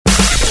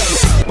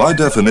By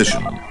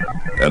definition,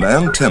 an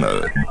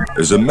antenna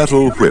is a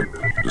metal whip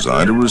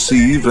designed to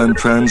receive and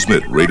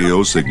transmit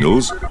radio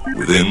signals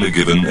within a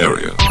given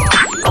area.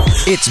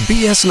 It's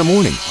BS in the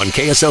Morning on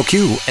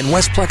KSLQ and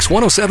Westplex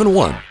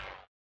 107.1.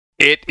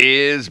 It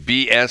is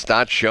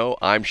BS.show.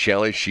 I'm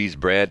Shelley. She's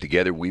Brad.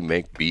 Together we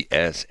make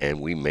BS,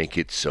 and we make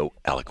it so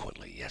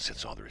eloquently. Yes,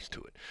 that's all there is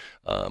to it.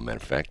 Matter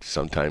of fact,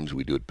 sometimes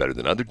we do it better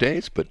than other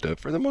days, but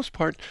for the most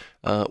part,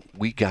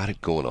 we got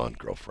it going on,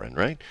 girlfriend,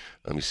 right?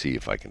 Let me see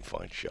if I can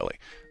find Shelley.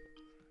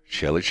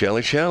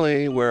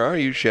 Shelley, where are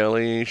you,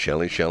 Shelley?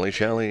 Shelley,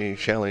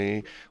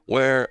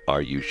 where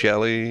are you,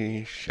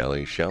 Shelley?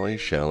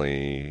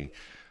 Shelley.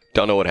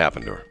 Don't know what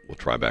happened to her. We'll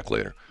try back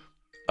later.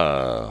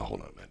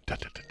 Hold on a minute.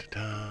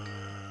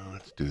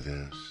 Let's do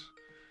this.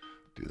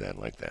 Do that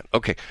like that.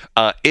 Okay.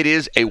 It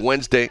is a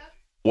Wednesday.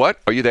 What?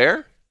 Are you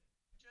there?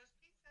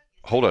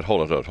 Hold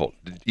on.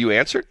 You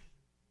answered?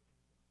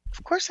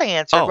 Of course I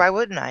answered. Oh. Why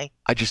wouldn't I?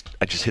 I just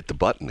hit the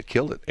button to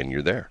kill it, and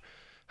you're there.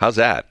 How's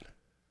that?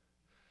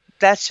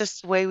 That's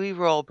just the way we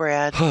roll,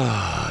 Brad.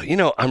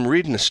 I'm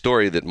reading a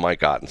story that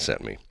Mike Otten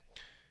sent me.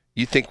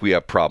 You think we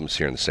have problems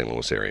here in the St.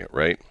 Louis area,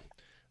 right?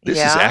 This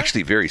is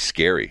actually very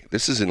scary.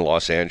 This is in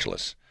Los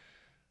Angeles.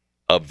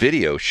 A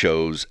video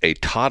shows a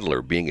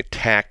toddler being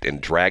attacked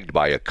and dragged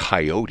by a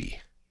coyote.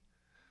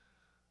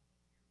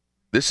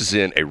 This is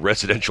in a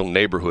residential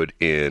neighborhood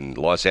in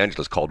Los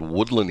Angeles called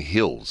Woodland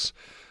Hills.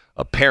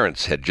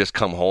 Parents had just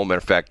come home. Matter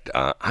of fact,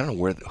 I don't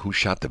know who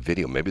shot the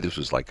video. Maybe this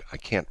was I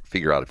can't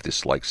figure out if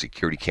this is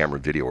security camera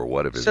video or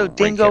what. So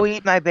Dingo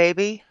Eat My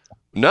Baby?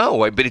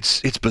 No, but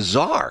it's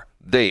bizarre.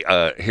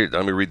 Here,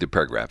 let me read the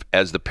paragraph.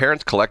 As the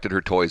parents collected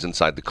her toys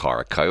inside the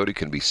car, a coyote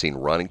can be seen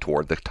running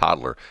toward the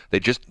toddler.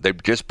 They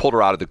just pulled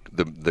her out of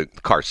the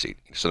car seat.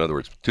 So in other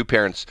words, two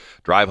parents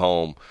drive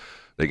home.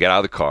 They get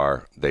out of the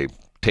car. They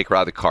take her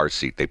out of the car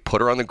seat. They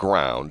put her on the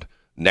ground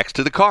next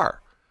to the car.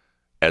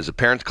 As the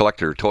parents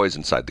collected her toys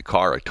inside the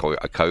car, a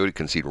coyote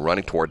can see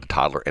running toward the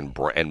toddler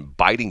and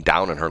biting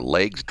down on her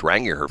legs,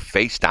 dragging her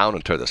face down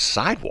onto the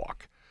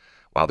sidewalk.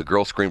 While the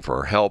girl screamed for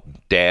her help,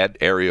 Dad,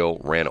 Ariel,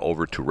 ran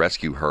over to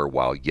rescue her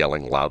while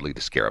yelling loudly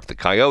to scare off the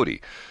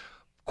coyote.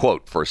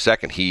 Quote, for a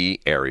second,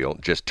 Ariel,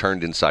 just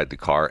turned inside the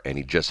car and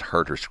he just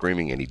heard her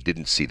screaming and he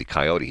didn't see the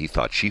coyote. He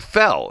thought she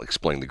fell,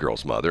 explained the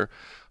girl's mother.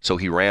 So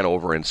he ran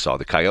over and saw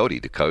the coyote.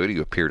 The coyote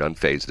appeared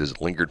unfazed as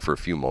it lingered for a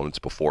few moments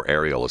before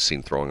Ariel is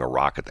seen throwing a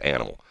rock at the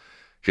animal.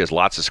 She has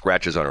lots of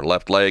scratches on her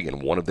left leg,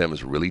 and one of them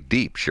is really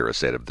deep, Shira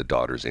said of the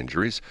daughter's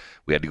injuries.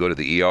 We had to go to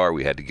the ER.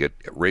 We had to get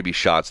rabies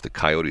shots. The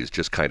coyote has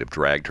just kind of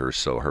dragged her,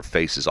 so her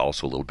face is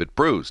also a little bit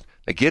bruised.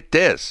 Now get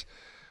this.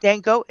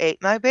 Dingo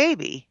Ate My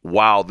Baby.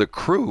 While the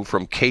crew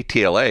from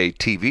KTLA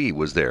TV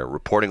was there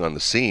reporting on the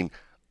scene,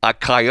 a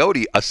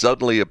coyote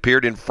suddenly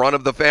appeared in front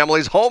of the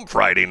family's home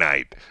Friday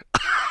night.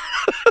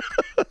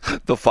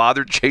 The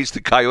father chased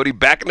the coyote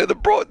back into the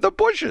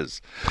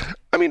bushes.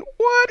 I mean,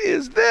 what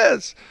is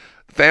this?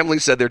 The family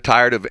said they're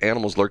tired of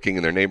animals lurking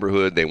in their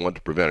neighborhood. They want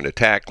to prevent an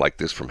attack like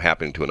this from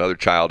happening to another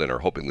child and are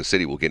hoping the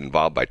city will get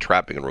involved by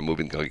trapping and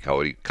removing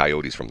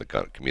coyotes from the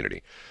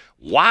community.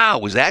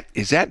 Wow, is that,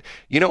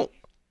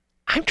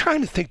 I'm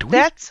trying to think.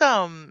 That's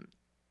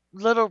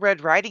Little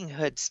Red Riding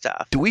Hood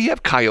stuff. Do we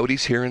have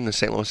coyotes here in the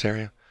St. Louis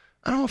area?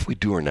 I don't know if we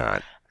do or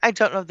not. I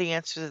don't know the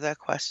answer to that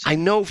question. I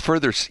know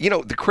further,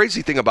 the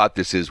crazy thing about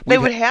this is they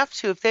would have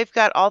to, if they've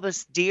got all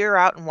this deer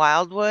out in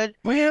Wildwood.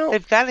 Well,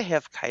 they've got to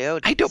have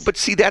coyotes. I don't, but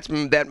see, that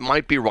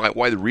might be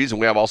why the reason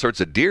we have all sorts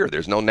of deer.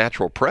 There's no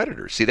natural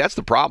predators. See, that's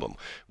the problem.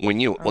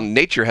 When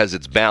nature has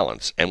its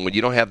balance, and when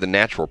you don't have the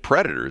natural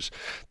predators,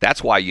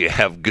 that's why you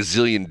have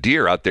gazillion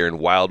deer out there in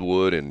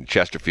Wildwood and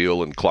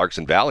Chesterfield and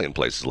Clarkson Valley and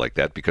places like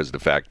that, because of the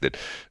fact that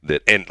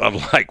and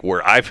unlike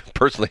where I've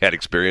personally had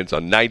experience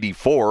on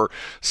 94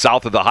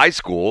 south of the high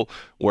school,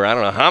 where I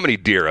don't know how many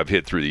deer I've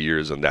hit through the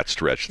years on that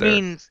stretch there.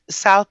 You mean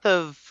south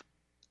of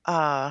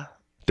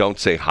don't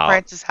say how.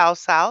 Francis House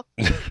South?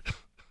 I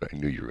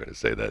knew you were going to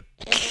say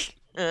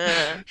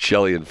that.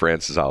 Shelley and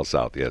Francis House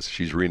South, yes.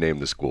 She's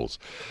renamed the schools.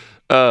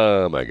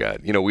 Oh, my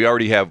God. We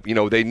already have,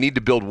 they need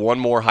to build one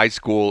more high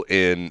school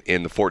in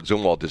the Fort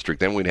Zumwalt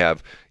district. Then we'd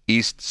have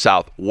east,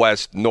 south,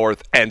 west,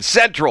 north, and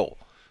central.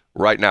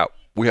 Right now,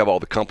 we have all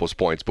the compass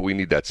points, but we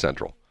need that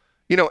central.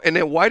 And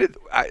then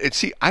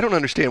I don't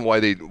understand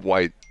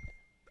why,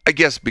 I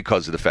guess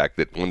because of the fact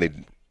that when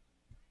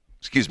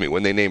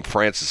they named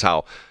Francis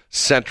Howe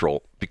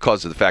Central,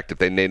 because of the fact that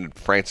they named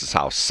Francis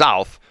Howe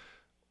South,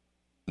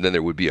 then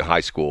there would be a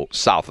high school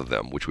south of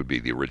them, which would be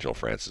the original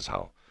Francis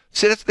Howe.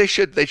 See, they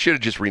should have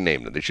just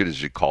renamed it. They should have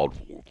just called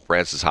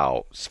Francis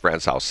Howe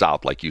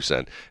South, like you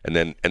said, and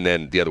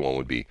then the other one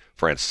would be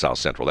Francis Howe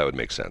Central. That would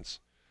make sense.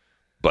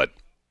 But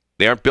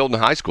they aren't building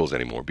high schools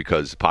anymore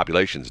because the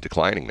population is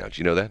declining now. Did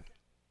you know that?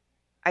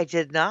 I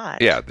did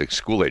not. Yeah, the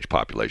school-age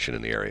population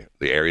in the area.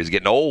 The area is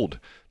getting old,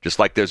 just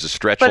like there's a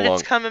stretch but along. But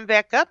it's coming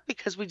back up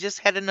because we just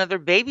had another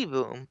baby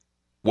boom.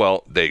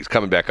 Well, it's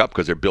coming back up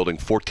because they're building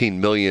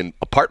 14 million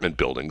apartment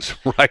buildings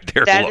right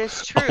there. That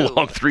is true.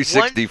 Along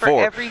 364.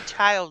 One for every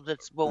child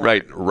that's born.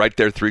 Right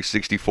there,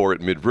 364 at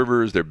Mid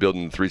Rivers. They're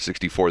building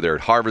 364 there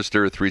at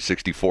Harvester,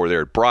 364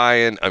 there at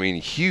Bryan. I mean,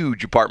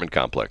 huge apartment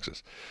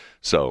complexes.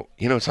 So,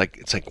 it's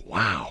like,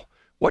 wow,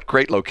 what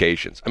great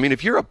locations. I mean,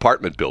 if you're an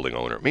apartment building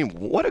owner, I mean,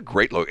 what a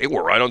great location.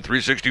 We're right on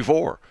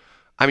 364.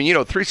 I mean,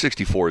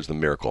 364 is the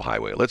Miracle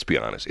Highway. Let's be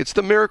honest. It's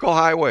the Miracle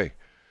Highway.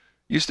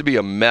 Used to be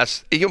a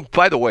mess.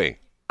 By the way,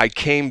 I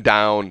came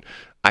down.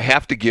 I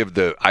have to give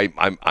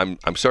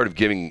I'm sort of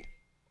giving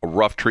a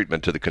rough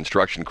treatment to the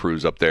construction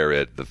crews up there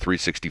at the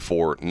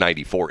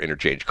 364-94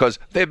 interchange because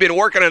they've been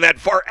working on that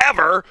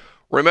forever.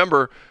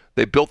 Remember,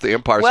 they built the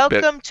Empire State.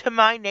 Welcome to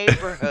my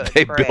neighborhood.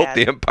 They Brad. built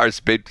the Empire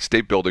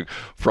State Building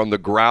from the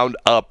ground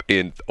up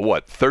in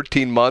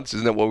 13 months?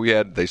 Isn't that what we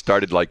had? They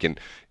started like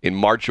in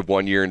March of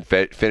one year and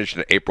finished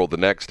in April the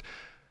next.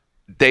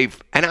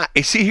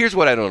 See, here's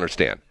what I don't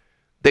understand.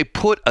 They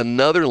put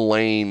another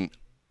lane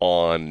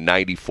on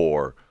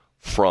 94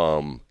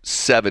 from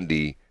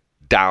 70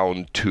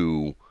 down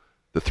to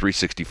the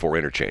 364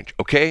 interchange.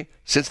 Okay?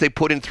 Since they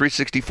put in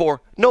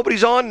 364,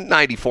 nobody's on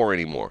 94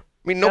 anymore.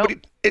 I mean, nobody.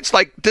 Nope. It's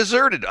like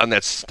deserted on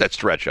that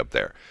stretch up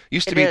there.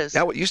 Used to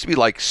be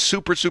like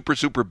super, super,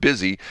 super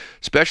busy,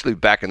 especially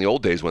back in the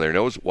old days when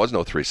there was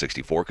no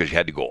 364 because you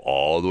had to go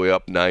all the way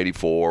up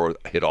 94,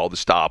 hit all the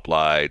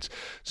stoplight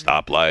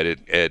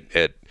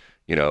at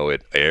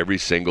every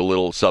single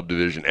little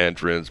subdivision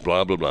entrance,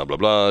 blah, blah, blah, blah,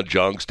 blah,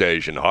 Junk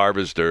Station,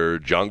 Harvester,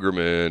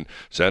 Jungerman,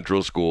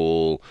 Central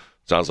School.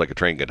 Sounds like a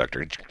train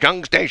conductor.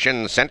 Junk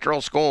Station,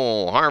 Central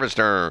School,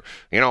 Harvester,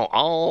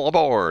 all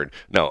aboard.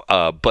 No,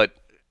 but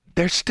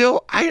there's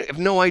still, I have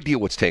no idea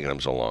what's taking them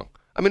so long.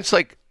 I mean,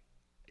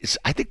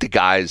 I think the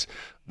guys,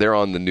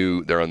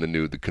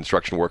 the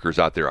construction workers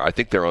out there, I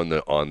think they're on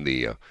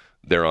the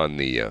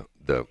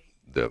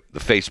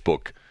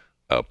Facebook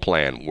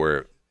plan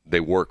where they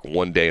work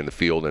one day in the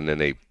field and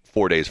then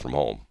 4 days from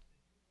home.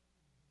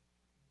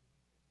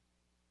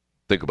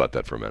 Think about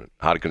that for a minute.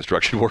 How do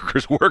construction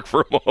workers work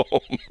from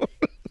home?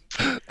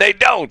 They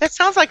don't. That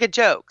sounds like a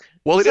joke.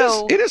 Well, it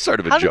is sort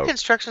of a joke. How do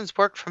constructions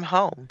work from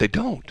home? They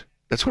don't.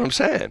 That's what I'm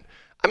saying.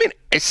 I mean,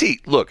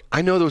 look,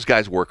 I know those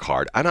guys work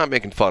hard. I'm not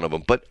making fun of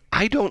them, but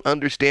I don't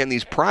understand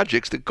these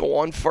projects that go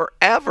on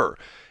forever.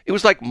 It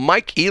was like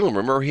Mike Elam,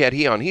 remember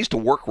he used to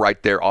work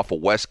right there off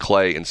of West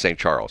Clay in St.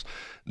 Charles.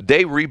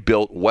 They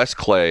rebuilt West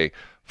Clay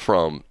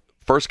from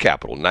First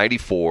Capital,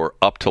 94,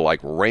 up to like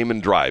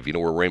Raymond Drive. You know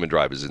where Raymond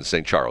Drive is in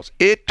St. Charles.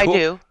 I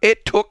do.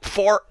 It took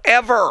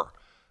forever.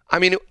 I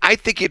mean, I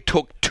think it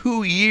took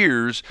 2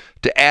 years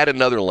to add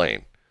another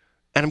lane.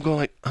 And I'm going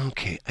like,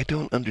 okay, I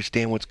don't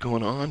understand what's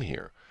going on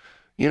here.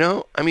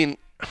 I mean,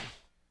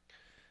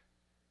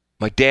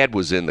 my dad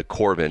was in the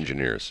Corps of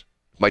Engineers.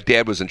 My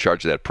dad was in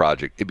charge of that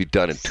project. It'd be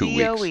done in 2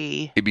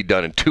 weeks. It'd be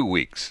done in 2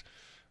 weeks.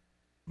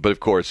 But,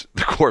 of course,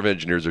 the Corps of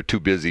Engineers are too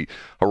busy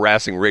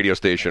harassing radio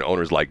station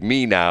owners like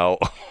me now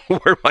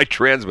where my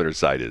transmitter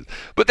site is.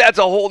 But that's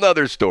a whole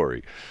nother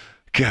story.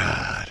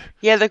 God.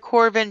 Yeah, the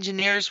Corps of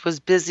Engineers was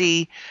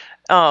busy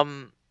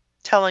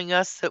telling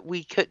us that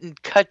we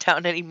couldn't cut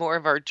down any more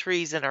of our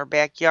trees in our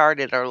backyard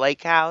at our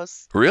lake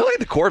house. Really?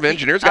 The Corps of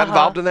Engineers got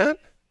involved in that?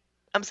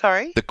 I'm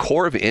sorry? The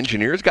Corps of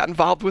Engineers got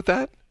involved with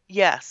that?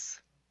 Yes.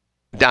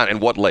 Down in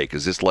what lake?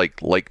 Is this Lake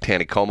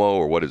Taneycomo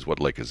or what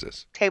lake is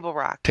this? Table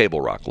Rock.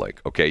 Table Rock Lake.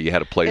 Okay, you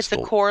had a place. It's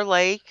a core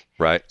lake.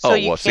 Right. So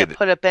you can't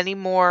put up any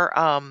more.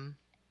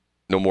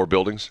 No more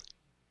buildings?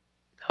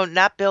 Oh,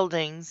 not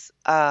buildings.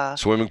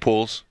 Swimming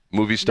pools?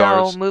 Movie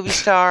stars? No, movie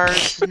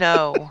stars.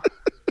 No.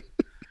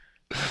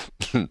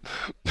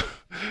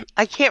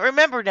 I can't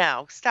remember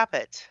now. Stop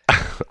it.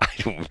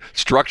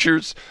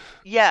 Structures?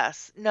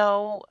 Yes.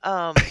 No.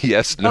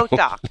 Yes. No. Boat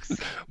docks.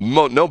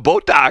 No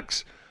boat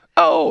docks.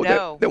 Oh,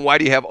 no. Then why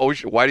do you have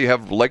Why do you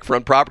have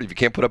lakefront property if you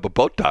can't put up a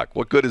boat dock?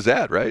 What good is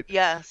that, right?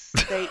 Yes.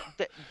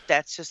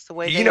 That's just the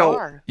way they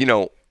are.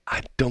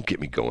 Don't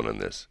get me going on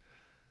this.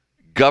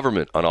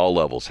 Government on all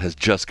levels has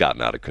just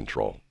gotten out of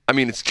control. I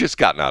mean, it's just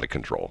gotten out of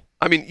control.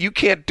 I mean, you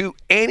can't do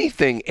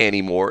anything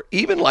anymore.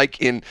 Even like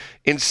in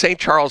St.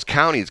 Charles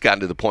County, it's gotten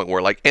to the point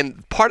where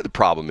and part of the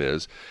problem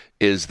is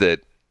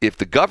that if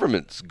the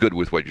government's good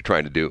with what you're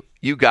trying to do,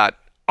 you got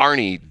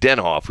Arnie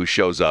Denhoff who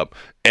shows up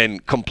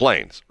and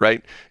complains,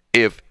 right?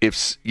 If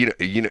you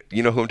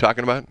know who I'm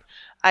talking about?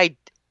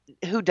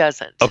 Who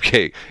doesn't?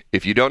 Okay,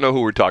 if you don't know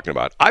who we're talking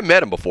about, I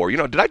met him before.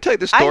 Did I tell you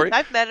this story?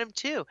 I've met him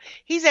too.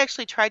 He's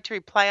actually tried to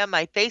reply on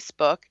my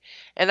Facebook,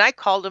 and I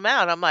called him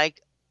out. I'm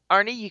like,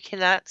 Arnie, you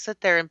cannot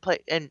sit there and play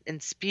and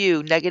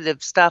spew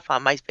negative stuff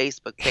on my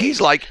Facebook page. He's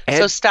like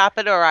so stop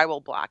it or I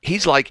will block you.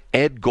 He's like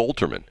Ed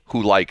Golterman,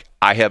 who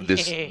I have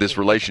this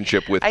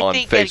relationship with on Facebook. I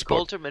think Ed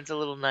Golterman's a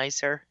little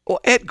nicer. Well,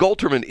 Ed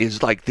Golterman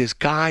is like this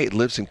guy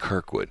lives in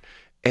Kirkwood,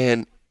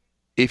 and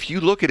if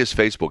you look at his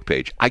Facebook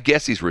page, I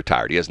guess he's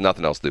retired. He has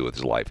nothing else to do with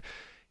his life.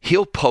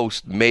 He'll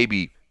post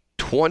maybe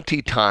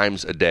 20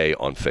 times a day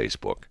on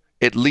Facebook,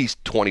 at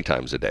least 20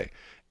 times a day.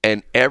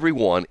 And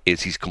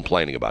he's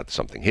complaining about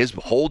something. His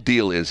whole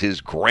deal is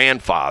his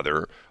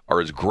grandfather or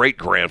his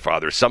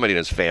great-grandfather, somebody in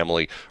his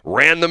family,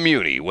 ran the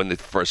Muni when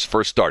it first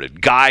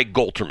started. Guy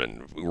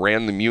Golterman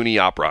ran the Muni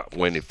Opera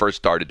when it first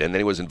started, and then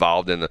he was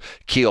involved in the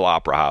Kiel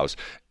Opera House.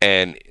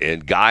 And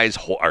Ed's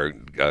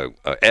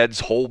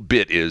whole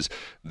bit is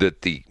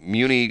that the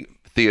Muni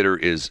Theater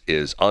is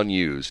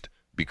unused.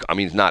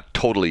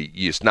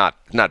 It's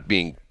not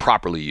being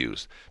properly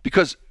used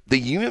because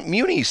the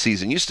Muni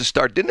season used to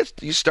start, didn't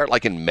it? You start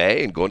like in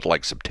May and go into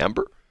like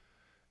September.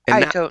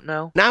 And I don't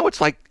know. Now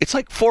it's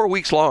like 4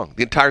 weeks long.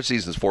 The entire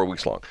season is 4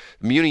 weeks long.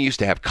 Muni used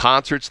to have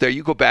concerts there.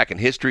 You go back in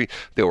history,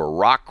 there were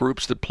rock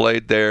groups that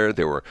played there.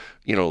 There were,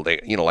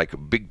 like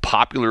big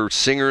popular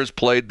singers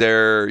played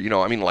there.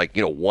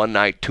 1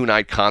 night, 2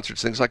 night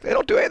concerts, things like that. They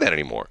don't do any of that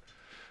anymore.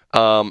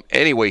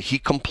 Anyway, he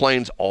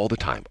complains all the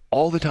time.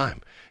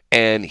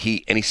 And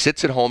he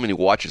sits at home and he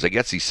watches. I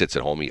guess he sits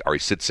at home or he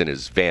sits in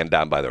his van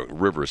down by the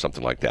river or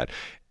something like that.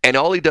 And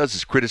all he does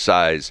is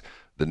criticize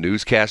the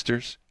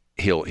newscasters.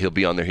 He'll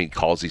be on there. He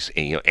calls these,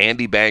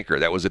 Andy Banker.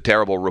 That was a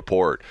terrible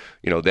report.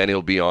 Then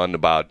he'll be on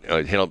about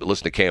he'll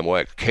listen to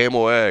KMOX.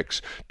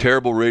 KMOX,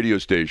 terrible radio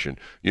station.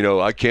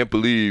 I can't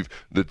believe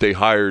that they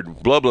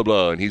hired blah blah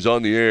blah, and he's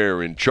on the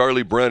air. And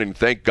Charlie Brennan,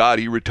 thank God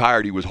he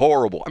retired. He was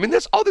horrible.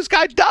 That's all this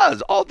guy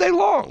does all day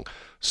long.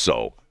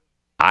 So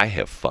I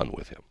have fun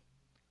with him.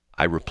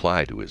 I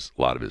reply to a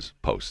lot of his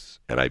posts,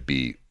 and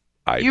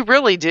you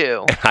really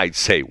do. I'd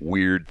say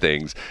weird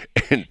things.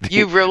 And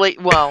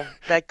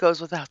that goes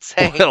without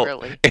saying,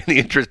 really. And the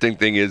interesting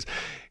thing is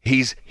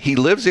he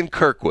lives in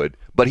Kirkwood,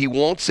 but he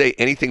won't say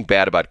anything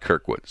bad about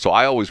Kirkwood. So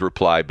I always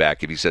reply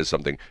back if he says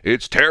something,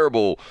 it's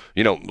terrible.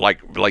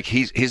 Like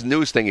his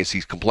news thing is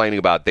he's complaining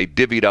about they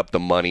divvied up the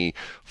money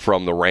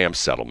from the Ram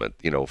settlement,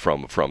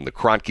 from the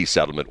Kroenke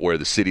settlement, where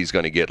the city's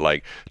going to get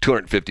like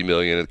 $250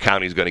 million and the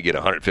county's going to get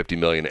 $150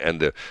 million,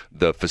 and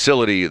the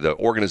facility, the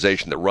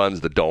organization that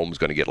runs the dome is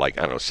going to get like,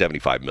 I don't know,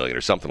 $75 million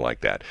or something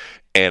like that.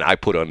 And I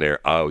put on there,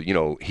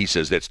 he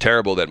says that's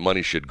terrible. That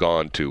money should have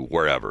gone to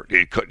wherever.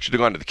 It should have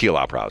gone to the Kiel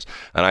Opera House.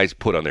 And I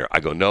put on there, I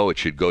go, no, it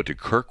should go to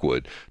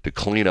Kirkwood to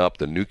clean up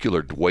the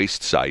nuclear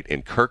waste site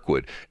in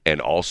Kirkwood,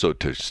 and also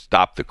to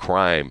stop the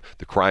crime.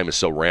 The crime is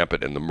so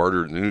rampant, and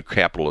the new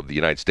capital of the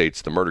United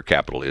States, the murder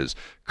capital, is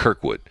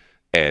Kirkwood.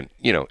 And,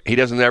 he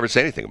doesn't ever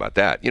say anything about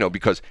that,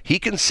 because he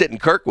can sit in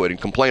Kirkwood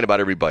and complain about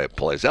everybody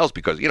place else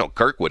because,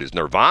 Kirkwood is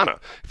nirvana.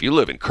 If you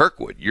live in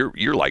Kirkwood,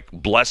 you're like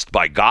blessed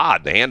by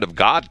God. The hand of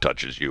God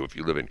touches you if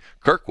you live in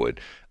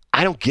Kirkwood.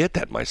 I don't get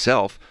that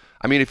myself.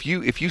 If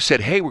you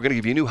said, hey, we're going to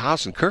give you a new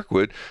house in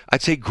Kirkwood,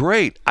 I'd say,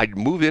 great. I'd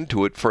move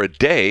into it for a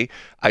day.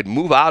 I'd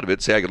move out of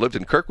it, say I lived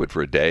in Kirkwood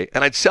for a day,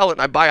 and I'd sell it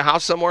and I'd buy a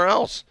house somewhere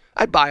else.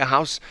 I'd buy a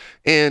house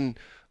in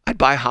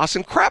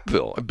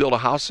Crapville. I'd build a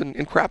house in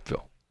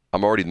Crapville.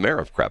 I'm already the mayor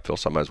of Crapville,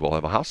 so I might as well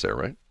have a house there,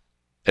 right?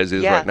 As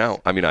is right now.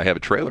 I have a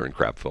trailer in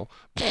Crapville.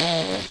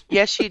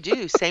 Yes, you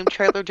do. Same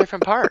trailer,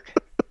 different park.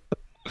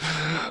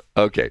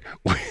 Okay,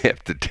 we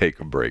have to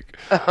take a break.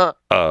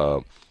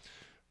 Uh-huh.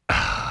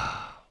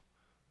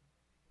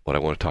 What I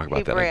want to talk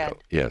about that. Brad.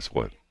 Yes,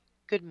 what?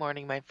 Good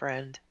morning, my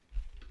friend.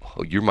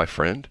 Oh, you're my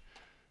friend?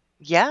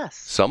 Yes.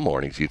 Some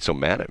mornings you get so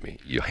mad at me.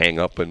 You hang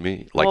up on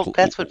me. Well,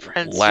 that's what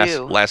friends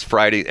do. Last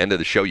Friday, end of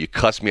the show, you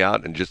cussed me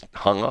out and just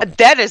hung up.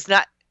 That is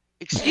not...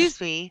 Excuse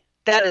me,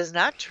 that is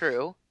not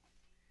true.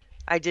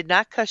 I did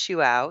not cuss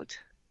you out.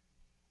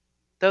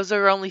 Those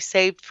are only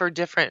saved for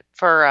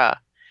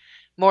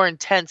more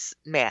intense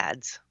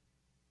mads.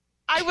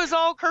 I was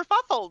all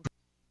kerfuffled.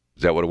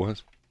 Is that what it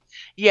was?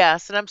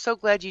 Yes, and I'm so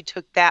glad you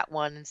took that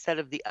one instead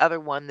of the other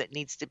one that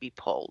needs to be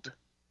pulled.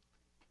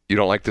 You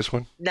don't like this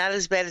one? Not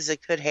as bad as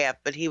it could have,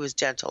 but he was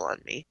gentle on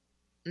me.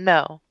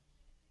 No.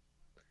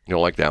 You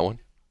don't like that one?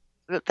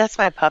 That's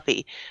my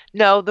puppy.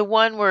 No, the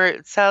one where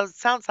it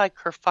sounds like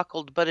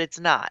kerfuckled, but it's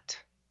not.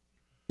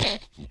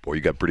 Boy,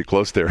 you got pretty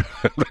close there.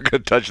 I'm not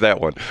going to touch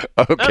that one.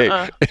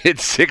 Okay,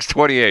 It's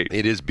 6:28.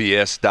 It is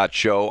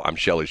BS.show. I'm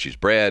Shelly. She's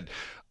Brad.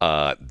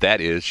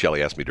 That is,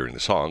 Shelly asked me during the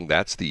song,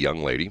 that's the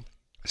young lady.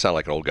 I sound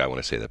like an old guy when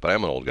I say that, but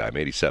I'm an old guy. I'm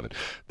 87.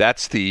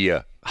 That's the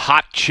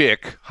hot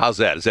chick. How's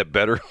that? Is that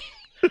better?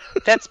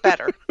 That's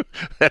better.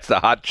 That's the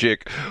hot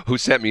chick who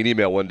sent me an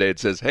email one day. It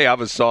says, hey, I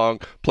have a song,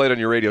 play it on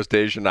your radio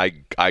station.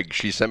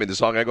 She sent me the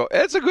song. I go,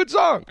 it's a good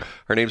song.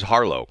 Her name's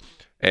Harlow.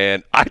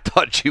 And I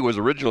thought she was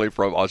originally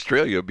from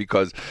Australia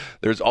because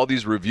there's all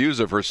these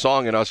reviews of her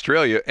song in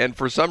Australia. And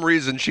for some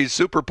reason, she's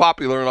super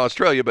popular in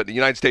Australia, but in the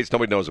United States,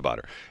 nobody knows about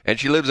her. And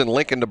she lives in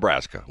Lincoln,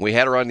 Nebraska. We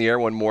had her on the air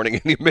one morning,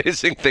 and the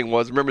amazing thing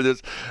was, remember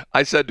this?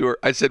 I said to her,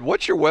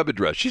 what's your web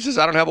address? She says,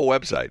 I don't have a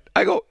website.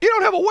 I go, you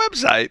don't have a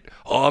website?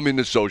 Oh, I'm in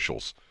the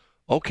socials.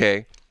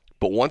 Okay.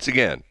 But once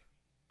again,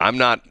 I'm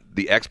not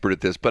the expert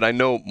at this, but I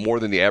know more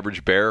than the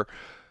average bear.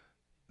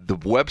 The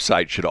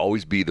website should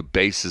always be the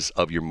basis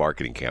of your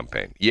marketing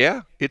campaign.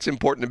 Yeah, it's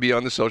important to be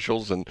on the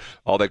socials and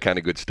all that kind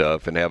of good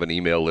stuff and have an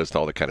email list and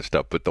all that kind of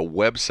stuff, but the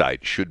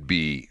website should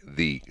be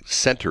the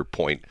center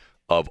point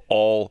of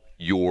all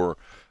your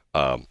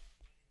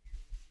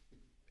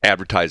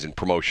advertising,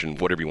 promotion,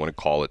 whatever you want to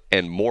call it,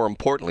 and more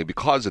importantly,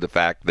 because of the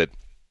fact that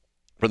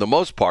For the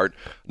most part,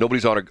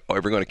 nobody's ever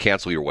going to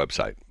cancel your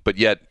website. But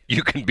yet,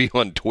 you can be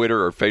on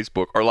Twitter or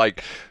Facebook, or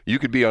like you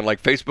could be on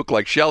like Facebook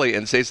like Shelley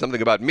and say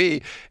something about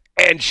me,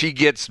 and she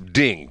gets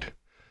dinged.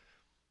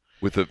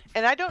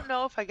 And I don't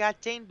know if I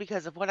got dinged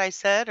because of what I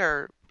said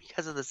or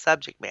because of the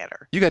subject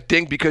matter. You got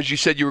dinged because you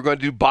said you were going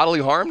to do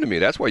bodily harm to me.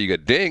 That's why you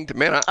got dinged.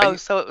 Man,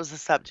 so it was the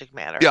subject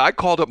matter. Yeah, I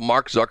called up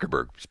Mark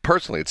Zuckerberg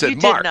personally and said, You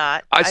Mark. did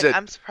not. I said,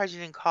 I'm surprised you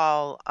didn't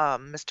call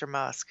Mr.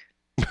 Musk.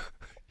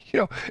 You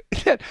know,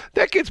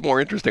 that gets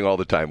more interesting all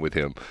the time with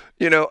him.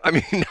 You know, I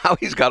mean, now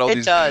he's got all It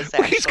these. does,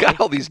 He's got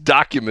all these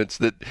documents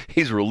that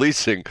he's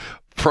releasing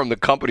from the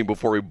company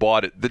before he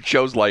bought it that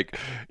shows like,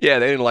 yeah,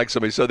 they didn't like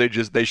somebody, so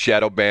they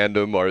shadow banned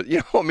him, or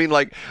I mean,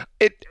 like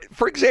it.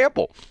 For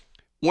example,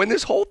 when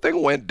this whole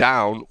thing went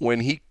down, when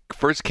he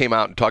first came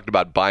out and talked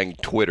about buying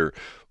Twitter,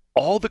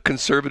 all the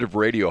conservative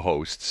radio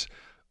hosts,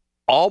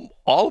 all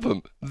of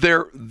them,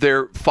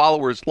 their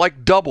followers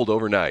like doubled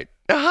overnight.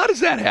 Now, how does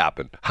that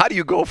happen? How do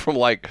you go from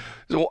like,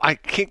 I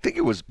can't think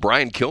it was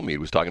Brian Kilmeade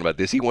was talking about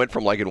this. He went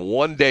from like in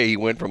one day, he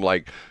went from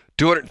like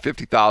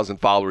 250,000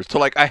 followers to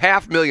like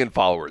 500,000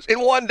 followers in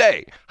one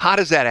day. How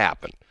does that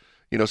happen?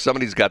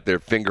 Somebody's got their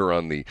finger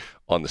on the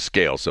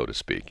scale, so to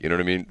speak. You know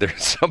what I mean?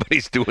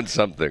 Somebody's doing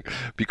something,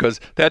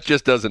 because that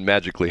just doesn't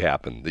magically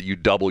happen, that you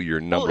double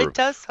your number. Well, it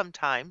does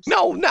sometimes.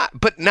 No, not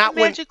it when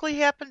magically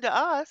happened to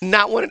us.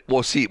 Not when.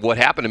 Well, see, what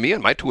happened to me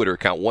on my Twitter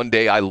account, one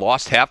day I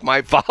lost half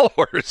my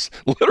followers.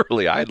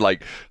 Literally, I had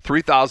like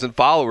 3,000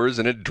 followers,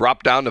 and it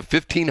dropped down to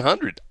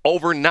 1,500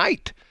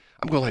 overnight.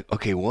 I'm going like,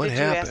 okay, what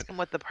happened? Did you ask him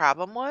what the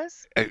problem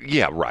was?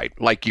 Yeah, right.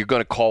 Like you're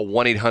going to call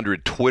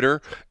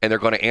 1-800-TWITTER, and they're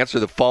going to answer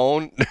the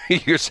phone.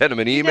 You send them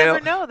an email. You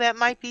never know. That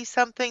might be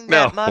something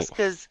that Musk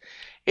is.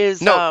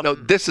 No.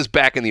 This is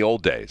back in the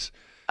old days.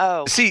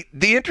 Oh. See,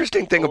 the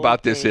interesting thing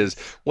about this is,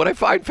 what I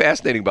find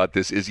fascinating about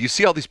this is, you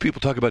see all these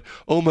people talk about,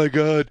 oh my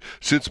God,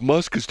 since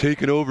Musk has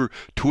taken over,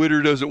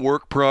 Twitter doesn't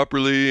work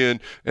properly and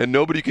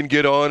nobody can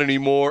get on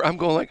anymore. I'm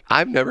going like,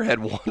 I've never had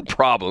one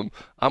problem.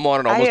 I'm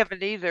on it almost. I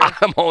haven't either.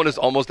 I'm on this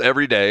almost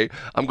every day.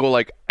 I'm going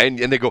like, and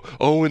they go,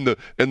 oh, and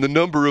the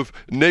number of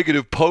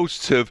negative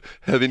posts have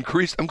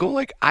increased. I'm going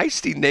like, I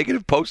see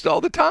negative posts all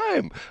the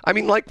time. I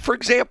mean, like, for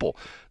example,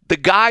 the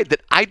guy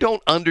that I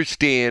don't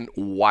understand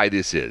why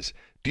this is.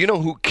 Do you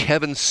know who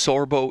Kevin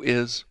Sorbo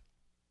is?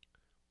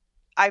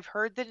 I've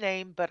heard the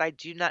name, but I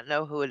do not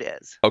know who it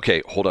is.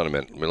 Okay, hold on a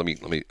minute. Let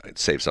me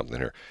save something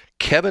here.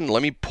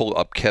 Let me pull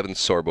up Kevin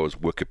Sorbo's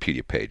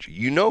Wikipedia page.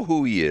 You know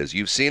who he is.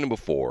 You've seen him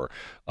before.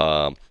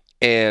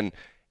 And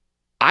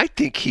I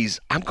think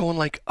I'm going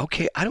like,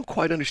 okay, I don't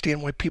quite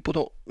understand why people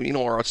don't,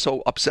 are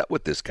so upset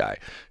with this guy.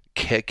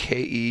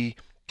 Kevin.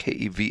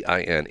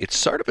 It's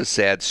sort of a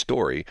sad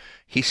story.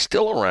 He's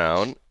still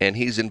around, and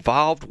he's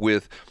involved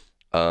with...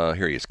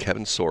 here he is,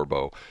 Kevin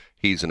Sorbo.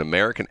 He's an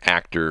American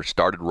actor,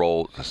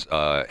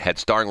 had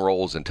starring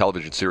roles in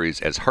television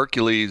series as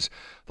Hercules,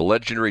 The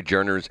Legendary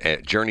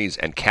Journeys,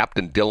 and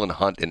Captain Dylan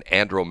Hunt in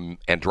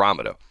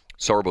Andromeda.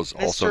 Sorbo's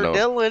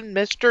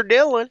Mr.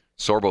 Dylan.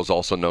 Sorbo's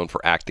also known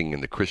for acting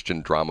in the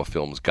Christian drama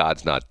films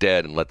God's Not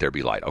Dead and Let There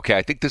Be Light. Okay,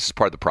 I think this is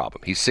part of the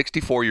problem. He's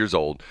 64 years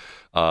old,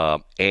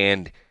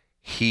 and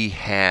he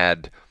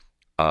had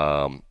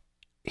a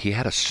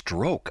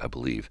stroke, I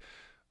believe.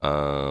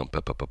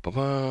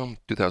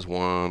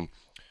 2001.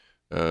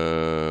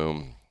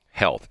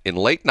 Health. In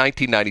late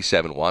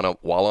 1997,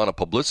 while on a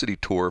publicity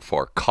tour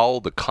for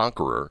Kull the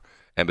Conqueror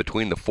and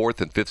between the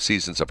 4th and 5th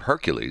seasons of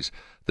Hercules,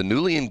 the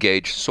newly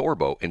engaged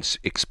Sorbo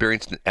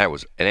experienced an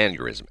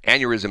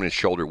aneurysm in his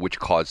shoulder, which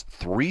caused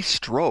 3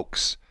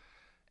 strokes.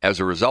 As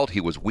a result,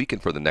 he was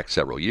weakened for the next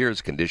several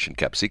years, a condition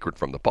kept secret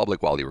from the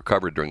public while he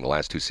recovered during the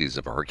last 2 seasons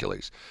of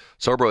Hercules.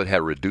 Sorbo had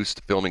a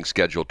reduced filming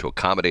schedule to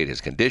accommodate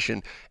his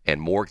condition, and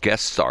more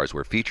guest stars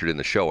were featured in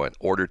the show in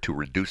order to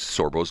reduce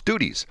Sorbo's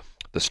duties.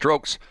 The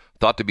strokes,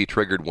 thought to be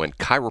triggered when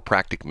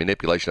chiropractic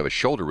manipulation of his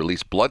shoulder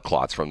released blood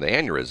clots from the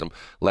aneurysm,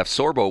 left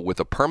Sorbo with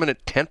a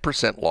permanent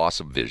 10% loss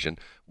of vision,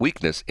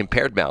 weakness,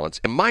 impaired balance,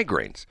 and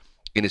migraines.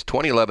 In his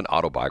 2011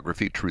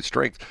 autobiography, True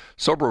Strength,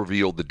 Sorbo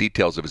revealed the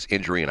details of his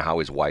injury and how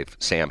his wife,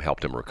 Sam,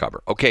 helped him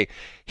recover. Okay,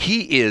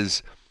 he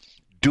is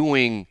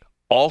doing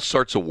all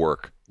sorts of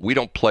work. We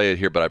don't play it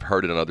here, but I've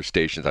heard it on other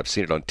stations. I've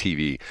seen it on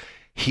TV.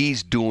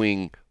 He's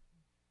doing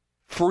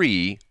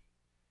free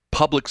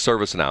public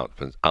service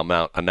announcements.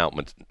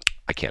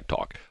 I can't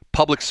talk.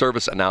 Public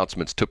service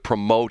announcements to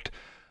promote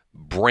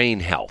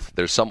brain health.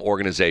 There's some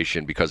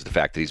organization, because of the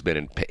fact that he's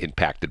been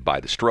impacted by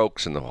the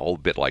strokes and the whole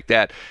bit like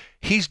that.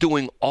 He's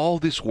doing all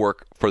this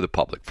work for the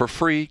public for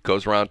free,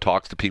 goes around,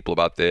 talks to people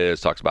about this,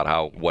 talks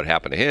about what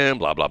happened to him,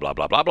 blah, blah, blah,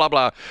 blah, blah, blah,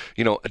 blah,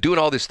 doing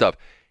all this stuff.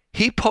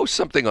 He posts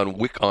something on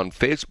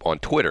Facebook, on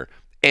Twitter,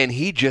 and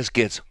he just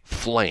gets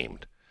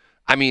flamed.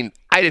 I mean,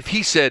 if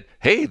he said,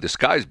 hey, the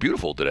sky's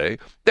beautiful today,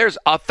 there's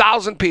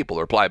 1,000 people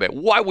reply back.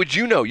 Why would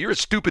you know? You're a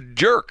stupid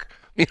jerk.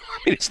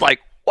 It's like,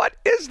 what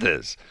is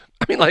this?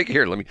 I mean, like,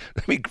 here, let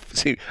me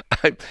see.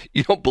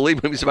 You don't believe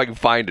me? Let me see if I can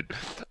find it.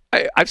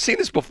 I've seen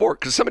this before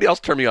because somebody else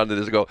turned me on to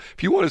this and go,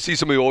 if you want to see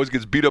somebody who always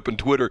gets beat up in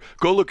Twitter,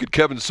 go look at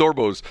Kevin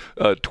Sorbo's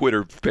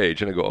Twitter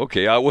page. And I go,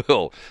 okay, I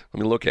will.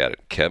 Let me look at it.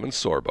 Kevin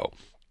Sorbo.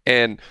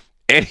 And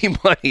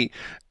anybody,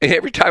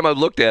 every time I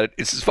looked at it,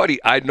 it's just funny.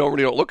 I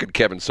normally don't look at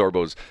Kevin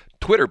Sorbo's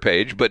Twitter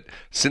page, but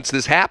since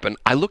this happened,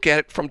 I look at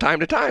it from time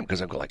to time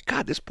because I'm going like,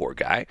 God, this poor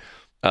guy.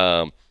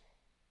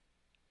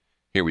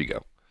 Here we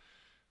go.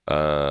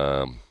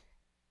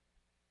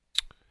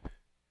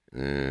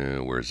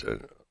 Where's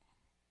it?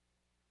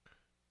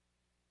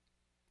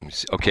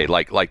 Okay,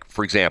 like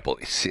for example,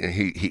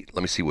 he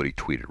let me see what he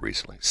tweeted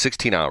recently.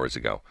 16 hours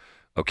ago.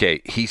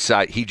 Okay, he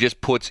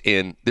just puts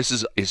in, this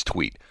is his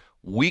tweet.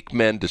 Weak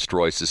men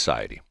destroy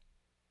society.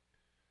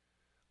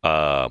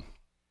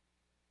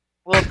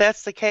 Well, if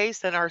that's the case,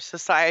 then our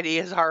society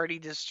is already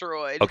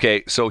destroyed.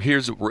 Okay, so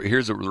here's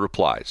the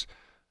replies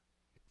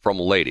from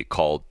a lady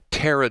called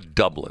Tara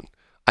Dublin.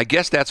 I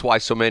guess that's why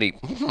so many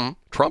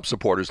Trump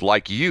supporters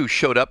like you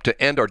showed up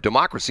to end our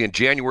democracy on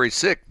January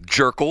 6th,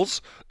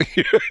 jerkles.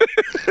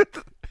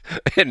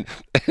 and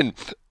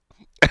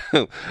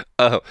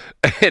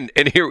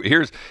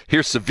here's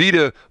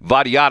Savita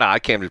Vadiana. I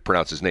can't even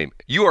pronounce his name.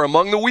 You are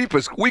among the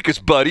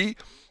weakest, buddy.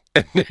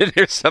 And then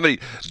there's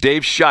somebody,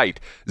 Dave Scheit.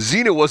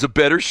 Xena was a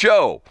better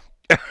show.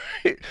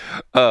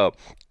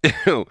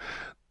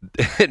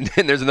 And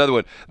then there's another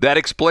one. That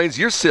explains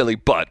your silly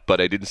butt. But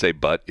I didn't say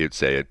butt. It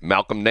said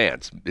Malcolm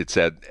Nance. It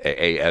said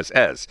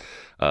ASS.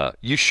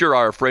 You sure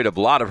are afraid of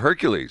a lot of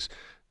Hercules.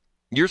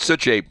 You're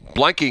such a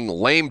blanking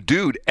lame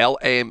dude,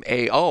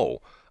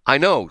 LMAO. I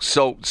know.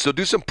 So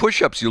do some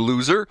push-ups, you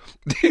loser.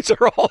 These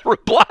are all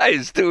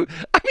replies, dude.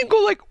 I mean,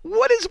 go like,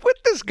 what is with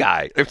this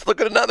guy? Let's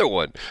look at another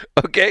one.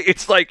 Okay,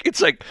 it's like,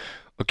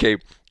 okay.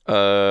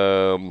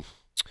 Here,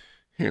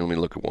 let me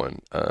look at one.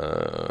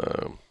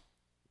 Trying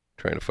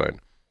to find.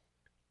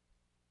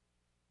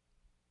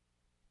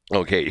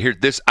 Okay, here.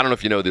 This I don't know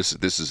if you know this.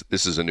 This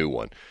is a new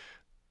one.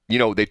 You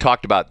know, they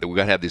talked about that we're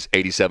going to have this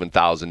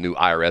 87,000 new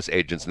IRS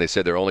agents, and they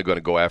said they're only going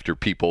to go after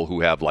people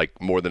who have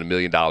like more than $1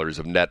 million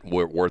of net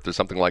worth or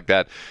something like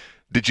that.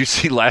 Did you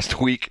see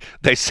last week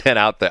the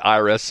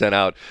IRS sent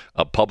out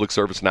a public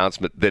service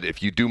announcement that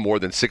if you do more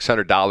than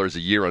 $600 a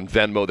year on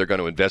Venmo, they're going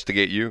to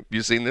investigate you? Have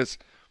you seen this?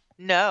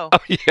 No. Oh,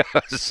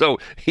 yeah. So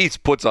he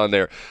puts on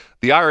there,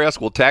 the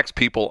IRS will tax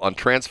people on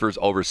transfers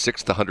over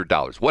 $600 to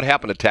 $100. What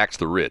happened to tax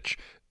the rich?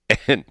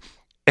 And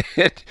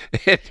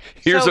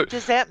here's so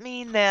does that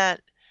mean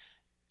that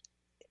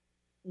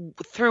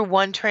through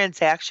one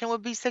transaction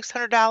would be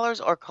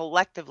 $600 or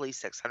collectively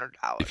 $600?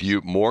 If you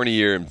more in a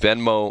year in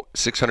Venmo,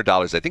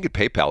 $600. I think in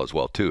PayPal as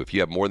well too. If you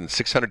have more than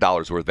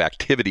 $600 worth of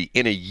activity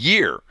in a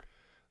year,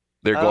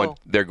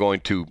 they're going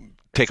to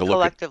take a look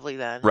collectively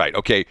then. Right.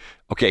 Okay.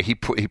 He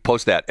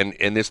posts that,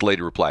 and this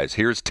lady replies,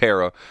 "Here's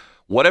Tara.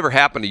 Whatever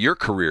happened to your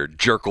career,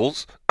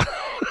 jerkles?"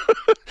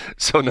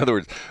 So in other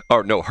words,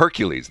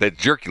 Hercules. That's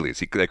Jerkules.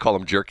 They call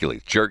him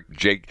Jerkules.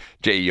 Jerkules.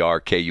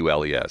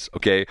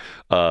 Okay.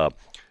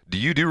 Do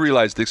you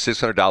realize this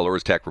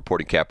 $600 tax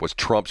reporting cap was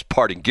Trump's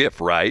parting gift,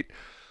 right?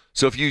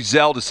 So if you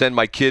Zelle to send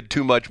my kid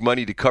too much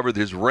money to cover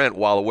his rent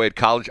while away at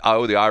college, I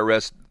owe the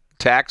IRS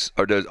tax,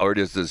 or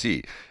does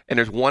he? And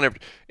there's one after.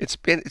 It's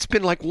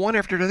been like one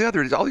after the other.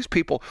 There's all these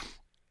people,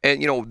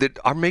 and that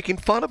are making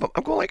fun of him.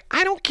 I'm going like,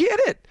 I don't get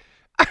it.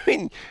 I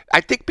mean,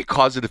 I think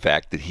because of the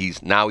fact that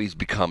he's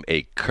become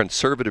a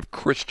conservative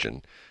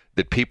Christian,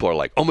 that people are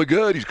like, oh my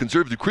God, he's a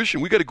conservative Christian.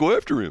 We got to go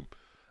after him.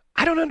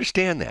 I don't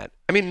understand that.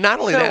 I mean, not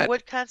only that. So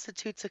what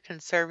constitutes a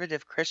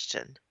conservative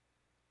Christian?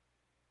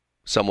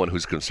 Someone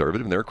who's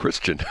conservative and they're a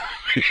Christian.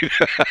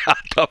 How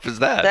tough is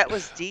that? That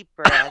was deep,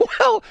 Brad.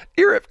 Well,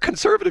 a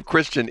conservative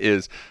Christian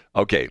is,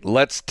 okay,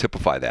 let's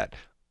typify that.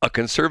 A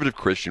conservative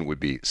Christian would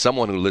be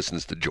someone who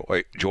listens to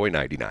Joy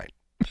 99.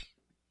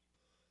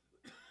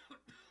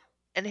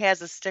 And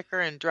has a sticker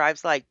and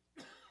drives like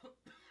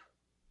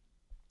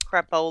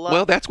crapola.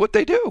 Well, that's what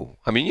they do.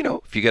 I mean,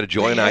 if you got a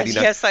Joy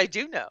 99. Yes, I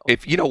do know.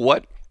 If you know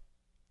what?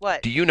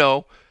 What? Do you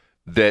know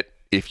that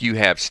if you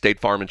have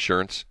State Farm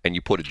insurance and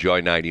you put a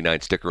Joy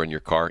 99 sticker on your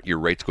car, your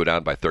rates go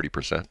down by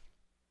 30%?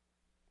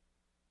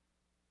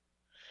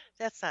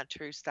 That's not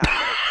true. Stop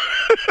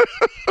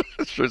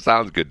it. Sure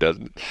sounds good,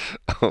 doesn't it?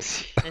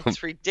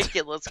 It's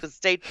ridiculous because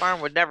State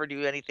Farm would never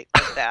do anything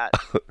like that.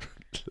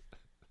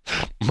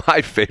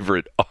 My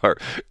favorite are,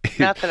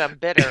 not that I'm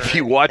bitter. If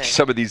you watch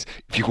some of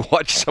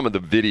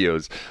the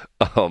videos,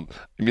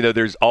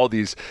 there's all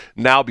these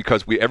now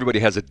because everybody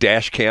has a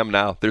dash cam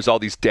now. There's all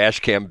these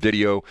dash cam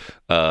video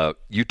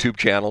YouTube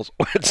channels.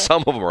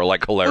 Some of them are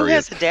like hilarious. Who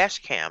has a dash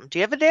cam? Do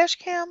you have a dash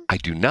cam? I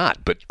do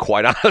not, but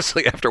quite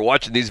honestly, after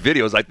watching these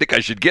videos, I think I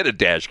should get a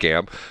dash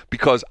cam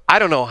because I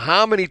don't know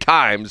how many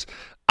times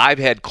I've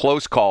had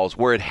close calls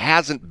where it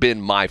hasn't been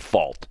my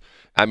fault.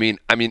 I mean,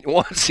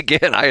 once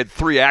again, I had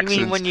 3 accidents.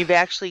 You mean when you've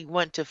actually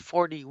went to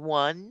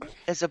 41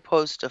 as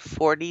opposed to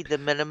 40, the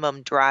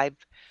minimum drive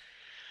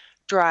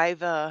drive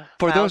For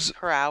miles those-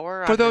 per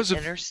hour for on those the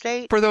of-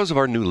 interstate? For those of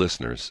our new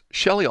listeners,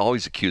 Shelley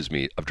always accused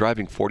me of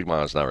driving 40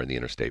 miles an hour in the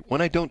interstate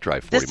when I don't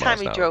drive 40 This miles time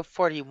an he hour. drove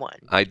 41.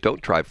 I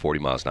don't drive 40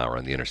 miles an hour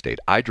on the interstate.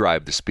 I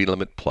drive the speed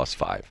limit plus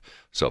 5.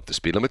 So if the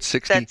speed limit's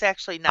 60, That's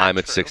actually not I'm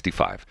at true.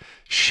 65.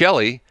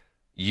 Shelley,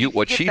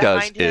 what Get she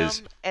does behind is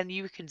him and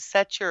you can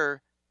set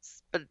your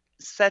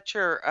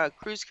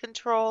cruise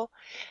control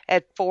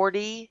at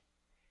 40,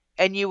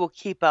 and you will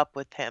keep up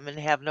with him and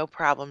have no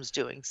problems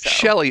doing so.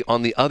 Shelley,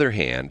 on the other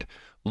hand,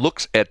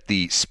 looks at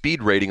the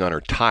speed rating on her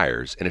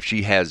tires, and if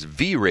she has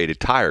V-rated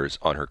tires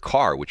on her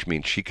car, which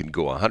means she can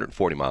go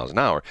 140 miles an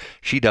hour,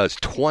 she does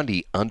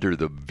 20 under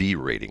the V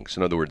rating. So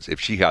in other words, if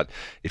she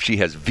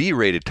has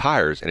V-rated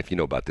tires, and if you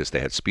know about this, they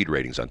had speed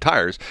ratings on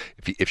tires.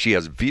 If she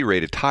has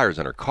V-rated tires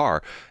on her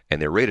car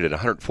and they're rated at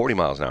 140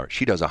 miles an hour,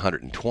 she does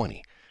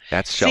 120.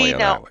 That's Shelley See, on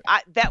the now,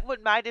 highway.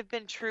 that might have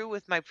been true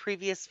with my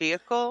previous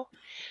vehicle,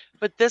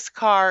 but this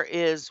car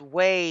is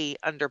way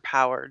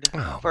underpowered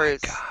Oh, for my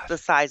God. the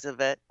size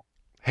of it.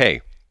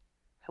 Hey,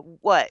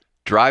 What?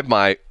 drive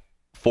my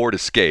Ford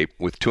Escape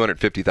with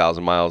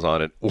 250,000 miles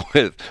on it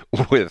with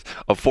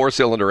a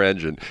 4-cylinder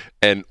engine,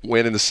 and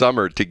when in the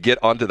summer to get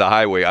onto the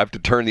highway I have to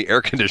turn the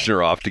air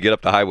conditioner off to get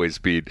up to highway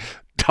speed.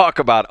 Talk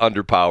about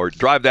underpowered.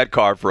 Drive that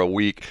car for a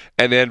week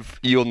and then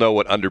you'll know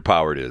what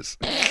underpowered is.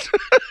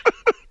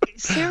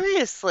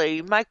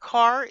 Seriously, my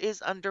car is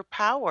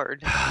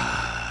underpowered.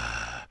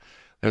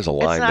 There's a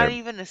It's line not there.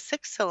 even a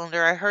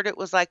 6-cylinder. I heard it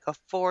was like a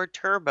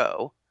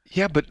 4-turbo.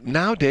 Yeah, but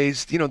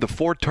nowadays, the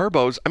Ford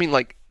turbos,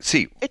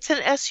 see. It's an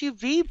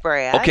SUV,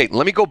 Brad. Okay,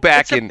 let me go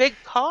back It's a big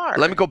car.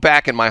 Let me go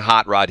back in my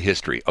hot rod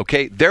history.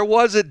 Okay, there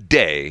was a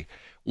day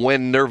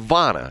when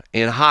Nirvana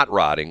in hot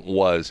rodding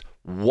was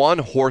 1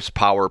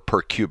 horsepower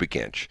per cubic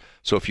inch.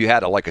 So if you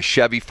had a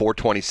Chevy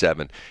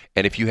 427,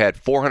 and if you had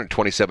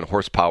 427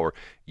 horsepower,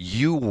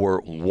 you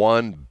were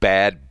one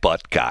bad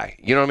butt guy.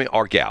 You know what I mean?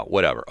 Or gal,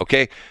 whatever.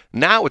 Okay.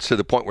 Now it's to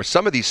the point where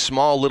some of these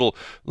small little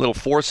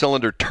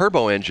 4-cylinder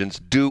turbo engines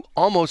do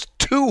almost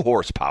 2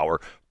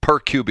 horsepower per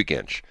cubic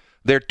inch.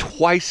 They're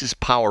twice as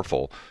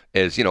powerful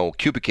as,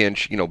 cubic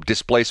inch,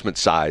 displacement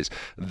size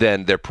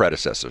than their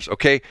predecessors.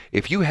 Okay.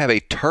 If you have a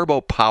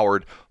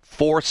turbo-powered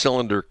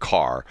 4-cylinder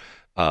car,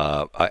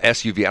 a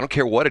SUV, I don't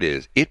care what it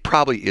is, it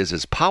probably is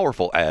as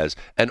powerful as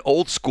an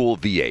old school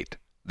V8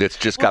 that's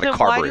just got a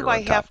carburetor why on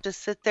do I top. have to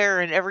sit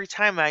there and every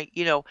time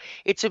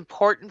it's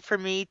important for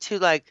me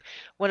to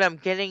when I'm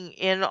getting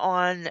in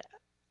on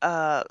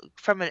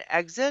from an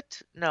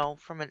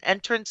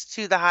entrance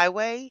to the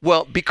highway.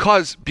 Well,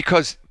 because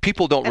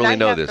people don't really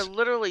know this. I have to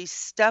literally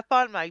step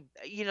on my,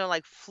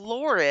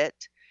 floor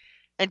it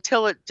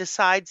until it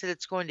decides that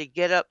it's going to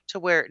get up to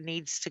where it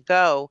needs to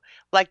go,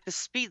 like the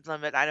speed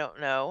limit. I don't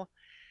know.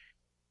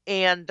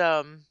 And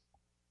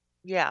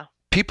yeah.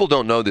 People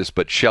don't know this,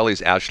 but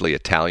Shelley's actually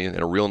Italian, and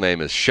her real name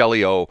is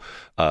Shelley O.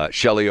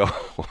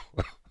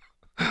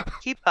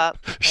 Keep up.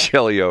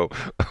 Shelley O.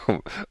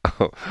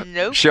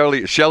 Nope.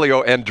 Shelley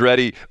O.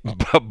 Andretti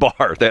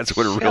Bar. That's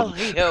what her real.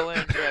 Shelley O.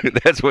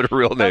 Andretti. That's what her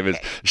real name is.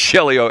 Okay.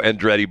 Shelley O.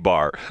 Andretti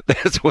Bar.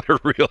 That's what her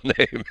real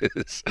name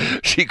is.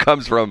 She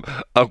comes from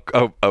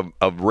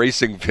a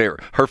racing fair.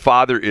 Her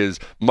father is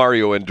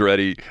Mario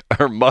Andretti.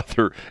 Her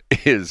mother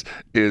is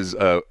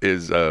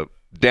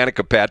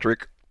Danica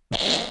Patrick.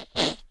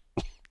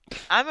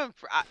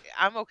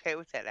 I'm okay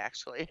with that,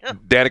 actually.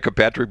 Danica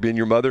Patrick being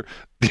your mother.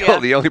 Yeah.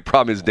 The only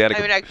problem is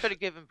Danica. I could have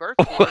given birth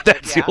to Well, her, that's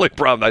but yeah. the only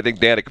problem. I think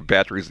Danica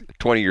Patrick is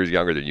 20 years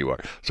younger than you are,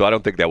 so I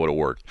don't think that would have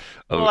worked.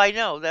 Well, I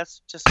know.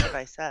 That's just what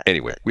I said.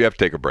 Anyway, we have to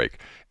take a break.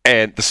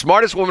 And the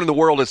smartest woman in the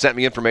world has sent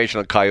me information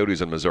on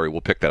coyotes in Missouri.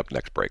 We'll pick that up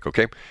next break,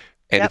 okay?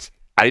 And Yep.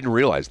 I didn't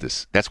realize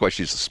this. That's why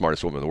she's the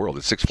smartest woman in the world.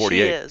 It's 6:48.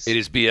 She is. It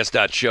is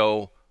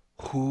BS.show.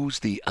 Who's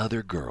the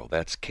other girl?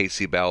 That's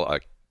Kelsey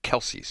Ballerini.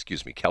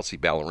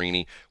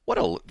 What?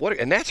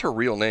 And that's her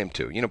real name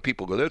too.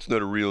 People go, that's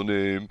not a real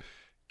name.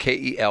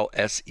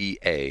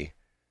 Kelsea,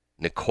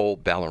 Nicole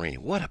Ballerini.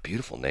 What a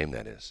beautiful name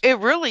that is. It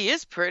really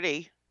is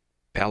pretty.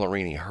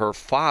 Ballerini. Her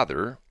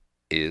father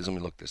is. Let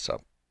me look this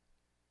up.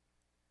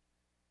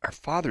 Her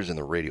father's in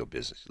the radio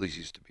business. At least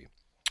he used to be.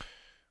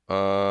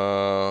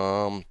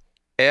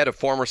 Ed, a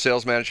former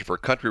sales manager for a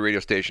country radio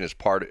station, is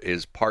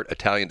part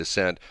Italian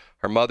descent.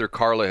 Her mother,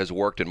 Carla, has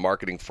worked in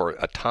marketing for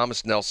a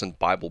Thomas Nelson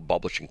Bible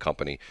publishing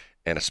company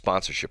and a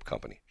sponsorship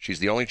company. She's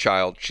the only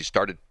child. She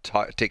started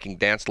taking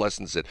dance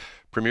lessons at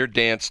Premier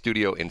Dance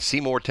Studio in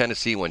Seymour,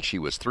 Tennessee when she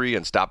was 3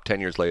 and stopped 10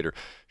 years later.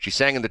 She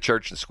sang in the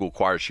church and school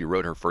choir. She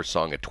wrote her first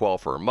song at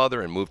 12 for her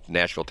mother and moved to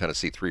Nashville,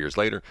 Tennessee 3 years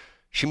later.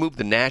 She moved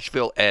to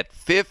Nashville at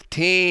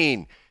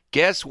 15.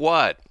 Guess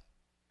what?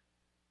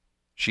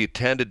 She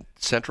attended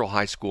Central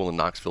High School in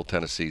Knoxville,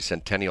 Tennessee,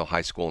 Centennial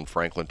High School in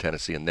Franklin,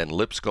 Tennessee, and then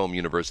Lipscomb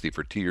University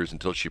for 2 years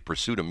until she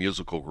pursued a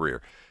musical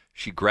career.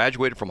 She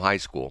graduated from high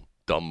school.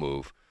 Dumb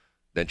move.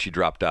 Then she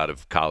dropped out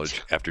of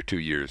college after 2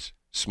 years.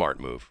 Smart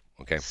move.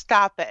 Okay.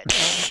 Stop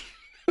it.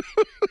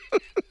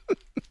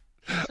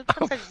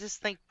 Sometimes I just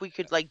think we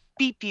could like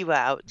beep you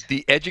out.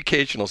 The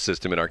educational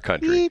system in our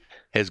country Beep.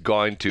 has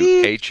gone to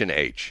Beep.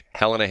 H&H,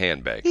 hell in a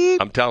handbag.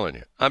 Beep. I'm telling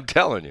you.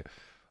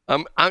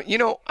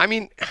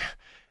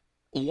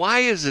 Why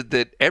is it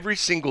that every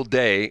single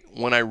day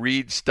when I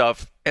read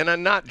stuff, and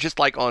I'm not just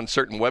like on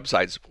certain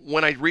websites,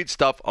 when I read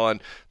stuff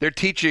they're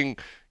teaching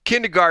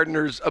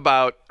kindergartners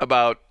about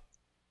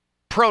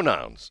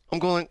pronouns. I'm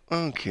going,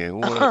 okay,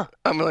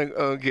 I'm like,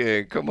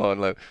 okay, come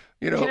on,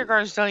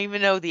 Kindergartners don't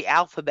even know the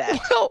alphabet.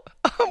 Well,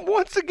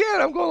 once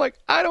again, I'm going like,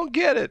 I don't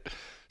get it.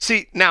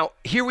 See, now,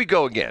 here we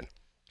go again.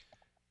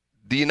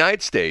 The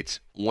United States,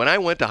 when I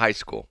went to high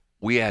school,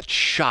 we had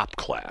shop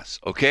class,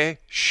 okay?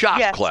 Shop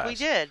class.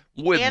 Yes,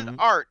 we did. With and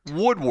art.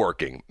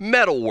 Woodworking,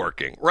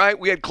 metalworking, right?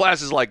 We had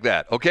classes like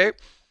that, okay?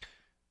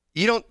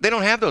 They don't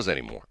have those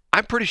anymore.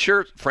 I'm pretty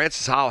sure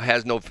Francis Howell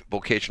has no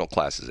vocational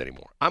classes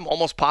anymore. I'm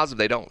almost positive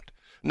they don't.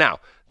 Now,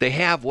 they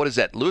have, what is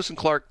that, Lewis and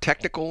Clark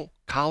Technical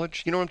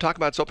College? You know what I'm talking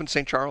about? It's open in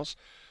St. Charles.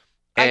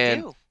 I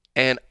do.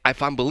 And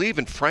if I believe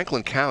in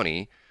Franklin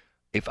County,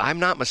 if I'm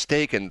not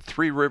mistaken,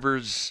 Three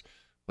Rivers,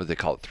 what do they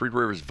call it? Three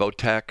Rivers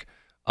Votech.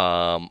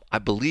 I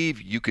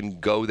believe you can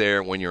go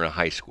there when you're in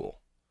high school.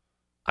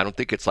 I don't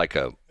think it's like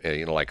a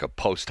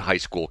post high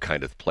school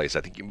kind of place.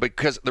 I think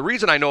because the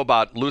reason I know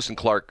about Lewis and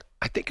Clark,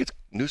 I think it's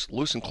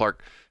Lewis and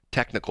Clark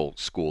Technical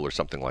School or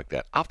something like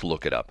that. I'll have to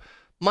look it up.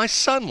 My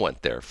son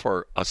went there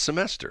for a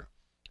semester.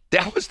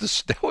 That was the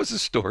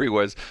story.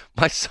 Was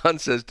my son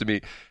says to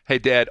me, "Hey,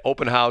 Dad,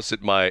 open house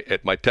at my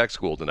tech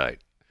school tonight,"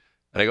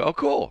 and I go, "Oh,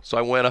 cool." So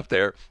I went up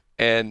there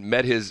and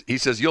met he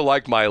says, "You'll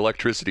like my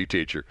electricity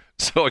teacher."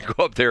 So I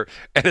go up there,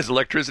 and his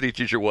electricity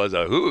teacher was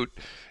a hoot.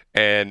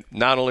 And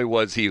not only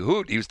was he a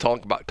hoot, he was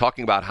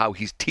talking about how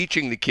he's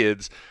teaching the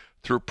kids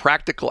through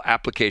practical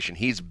application.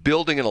 He's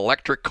building an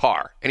electric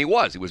car. And he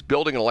was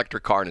building an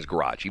electric car in his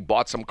garage. He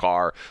bought some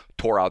car,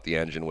 tore out the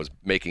engine, was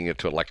making it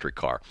to an electric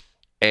car.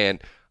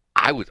 And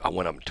I went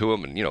up to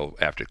him, and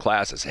after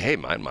class, I said, "Hey,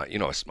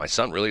 my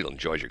son really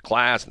enjoys your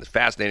class, and it's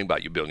fascinating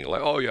about you building."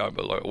 Like, "Oh yeah,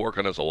 I work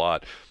on this a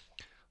lot."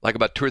 Like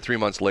about 2 or 3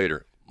 months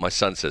later, my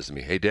son says to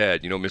me, "Hey,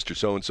 Dad, Mr.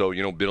 So-and-so,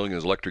 building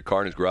his electric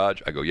car in his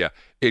garage?" I go, "Yeah,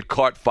 it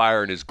caught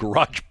fire and his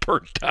garage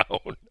burnt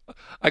down."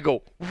 I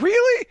go,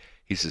 "Really?"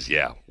 He says,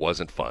 "Yeah,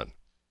 wasn't fun."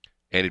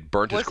 And it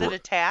burnt his garage. Was it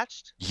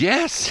attached?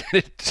 Yes.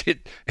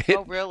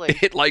 Oh, really?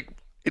 I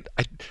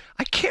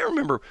can't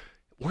remember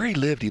where he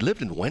lived. He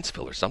lived in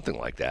Wentzville or something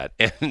like that.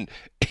 And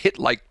it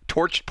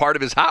torched part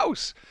of his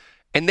house.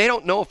 And they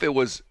don't know if it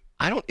was,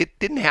 it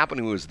didn't happen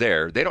when he was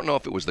there. They don't know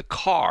if it was the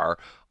car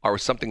or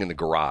something in the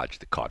garage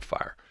that caught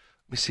fire.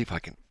 Let me see if I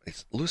can,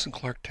 it's Lewis and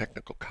Clark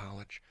Technical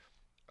College.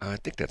 I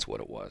think that's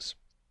what it was.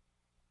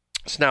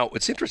 So now,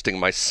 it's interesting.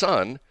 My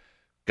son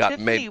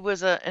Tiffany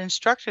was an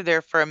instructor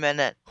there for a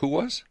minute. Who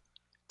was?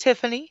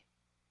 Tiffany.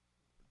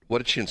 What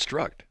did she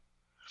instruct?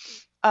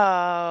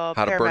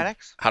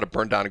 Paramedics. How to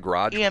burn down a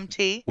garage?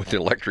 EMT. With an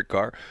electric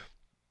car?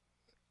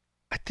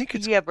 I think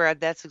it's... Yeah, Brad,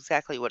 that's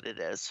exactly what it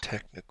is.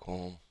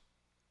 Technical.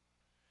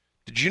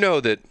 Did you know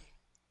that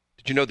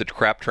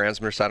crap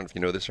transmitters, I don't know if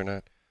you know this or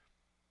not?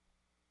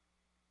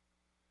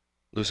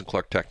 Lewis and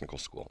Clark Technical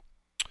School.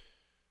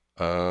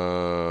 What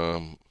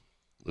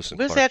does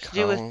that have to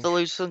do with the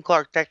Lewis and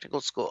Clark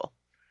Technical School?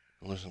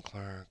 Lewis and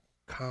Clark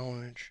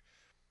College.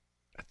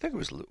 I think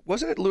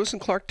wasn't it Lewis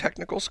and Clark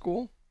Technical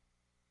School?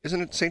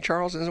 Isn't it St.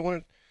 Charles? Isn't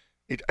one?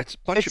 It's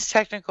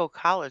Technical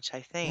College, I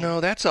think. No,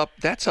 that's up.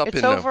 It's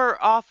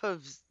over off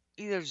of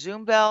either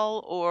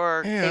Zoombell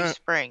or Cave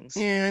Springs.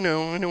 Yeah, I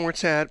know where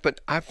it's at.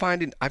 But I've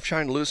found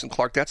Lewis and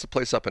Clark. That's the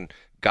place up in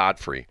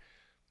Godfrey.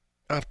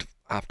 I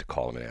have to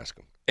call him and ask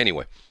him.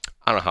 Anyway,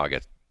 I don't know how I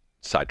got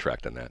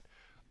sidetracked on that.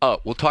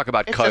 We'll talk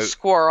about a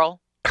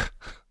squirrel.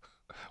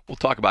 We'll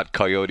talk about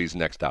coyotes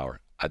next hour.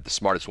 The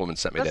smartest woman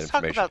sent me that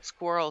information. Let's talk about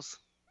squirrels.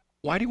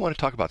 Why do you want to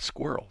talk about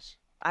squirrels?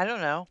 I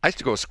don't know. I used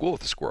to go to school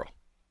with a squirrel.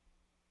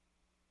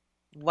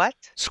 What?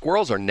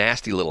 Squirrels are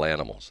nasty little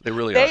animals. They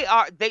really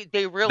are.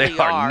 They really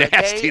are.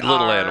 Nasty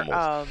little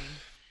animals.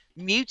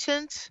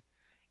 Mutant,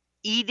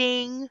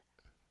 eating,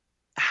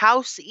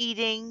 house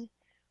eating,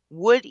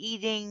 wood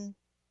eating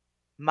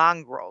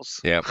mongrels.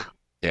 Yep.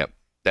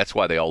 That's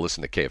why they all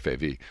listen to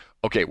KFAV.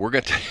 Okay, we're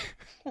gonna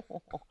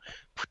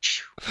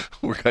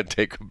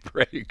take a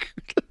break.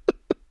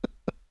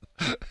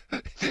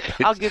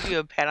 I'll give you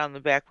a pat on the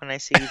back when I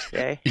see you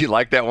today. You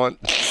like that one?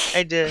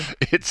 I did.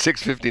 It's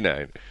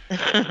 6:59.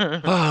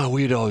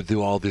 We don't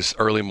do all this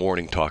early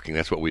morning talking.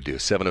 That's what we do.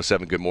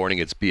 7:07. Good morning.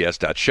 It's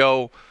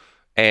BS.show,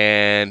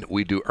 and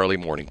we do early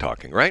morning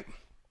talking, right?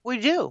 We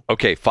do.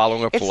 Okay.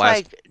 Following up it's the last.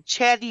 It's like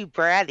chatty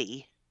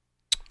bratty.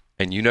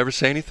 And you never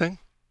say anything?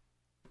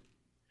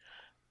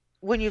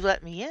 When you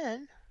let me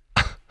in.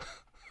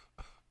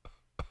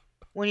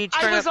 When you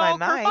turn up my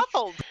mic.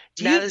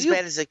 Not as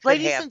bad as it could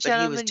have, but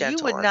he was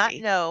gentle. You would not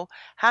know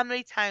how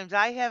many times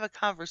I have a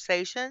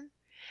conversation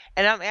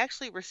and I'm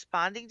actually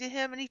responding to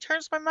him and he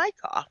turns my mic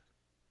off.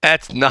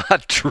 That's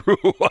not true.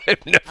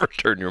 I've never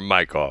turned your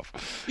mic off.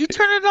 You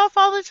turn it off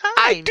all the time.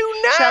 I do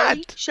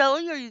not.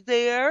 Shelly, are you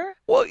there?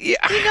 Well,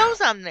 yeah. He knows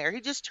I'm there.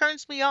 He just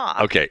turns me off.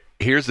 Okay,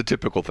 here's the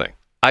typical thing.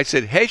 I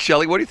said, hey,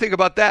 Shelley, what do you think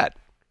about that?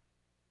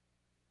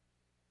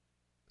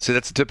 See,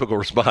 that's a typical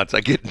response.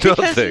 I get nothing.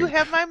 Because you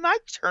have my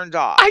mic turned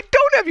off. I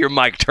don't have your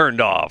mic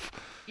turned off.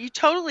 You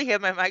totally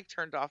have my mic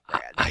turned off,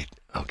 Brad.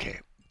 Okay.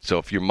 So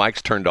if your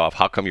mic's turned off,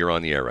 how come you're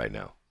on the air right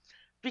now?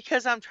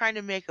 Because I'm trying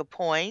to make a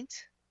point.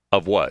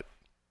 Of what?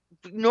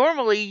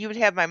 Normally, you would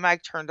have my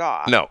mic turned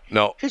off. No.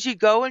 Because you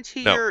go into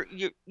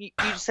you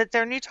sit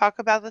there and you talk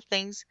about the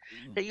things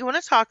that you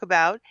want to talk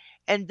about.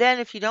 And then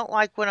if you don't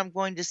like what I'm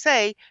going to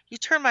say, you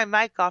turn my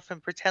mic off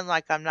and pretend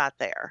like I'm not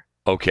there.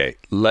 Okay,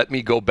 let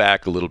me go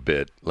back a little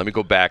bit.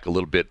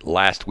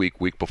 Last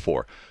week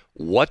before.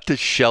 What does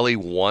Shelley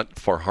want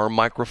for her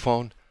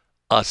microphone?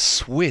 A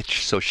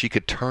switch so she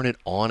could turn it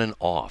on and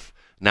off.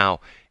 Now,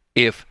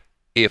 if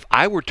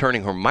I were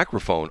turning her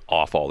microphone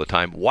off all the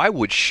time, why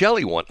would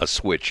Shelley want a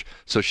switch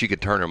so she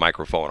could turn her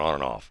microphone on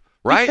and off?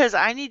 Right? Because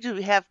I need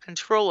to have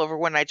control over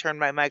when I turn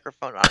my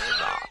microphone on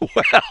and off.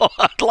 Well,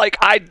 like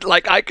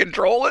I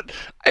control it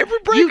every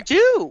break. You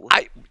do.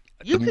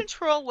 You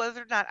control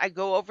whether or not I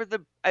go over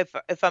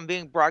if I'm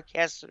being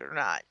broadcasted or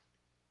not.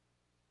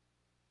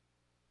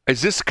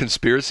 Is this a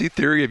conspiracy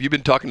theory? Have you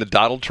been talking to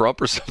Donald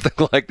Trump or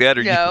something like that?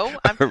 No,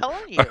 I'm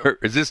telling you.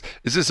 Is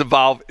this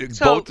evolve?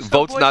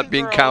 Votes not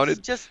being girls,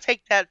 counted? Just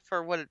take that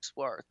for what it's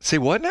worth. Say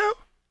what now?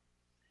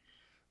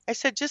 I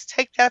said just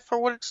take that for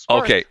what it's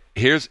worth. Okay,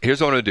 here's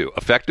what I'm going to do.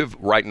 Effective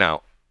right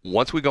now.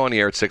 Once we go on the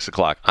air at 6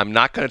 o'clock, I'm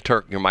not going to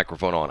turn your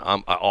microphone on.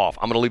 I'm off.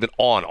 I'm going to leave it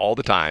on all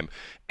the time,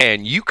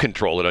 and you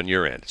control it on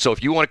your end. So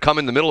if you want to come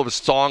in the middle of a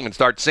song and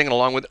start singing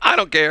along with it, I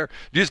don't care.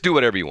 Just do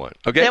whatever you want.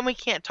 Okay? Then we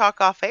can't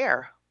talk off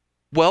air.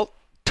 Well,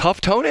 tough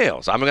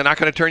toenails. I'm not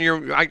going to turn your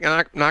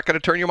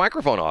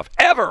microphone off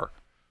ever.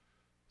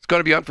 It's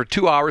going to be on for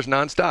 2 hours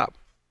nonstop.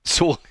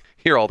 So we'll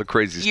hear all the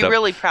crazy stuff. You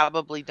really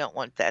probably don't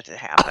want that to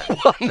happen.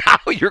 Well,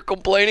 now you're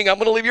complaining. I'm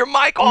going to leave your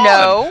mic on.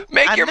 No,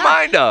 make your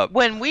mind up.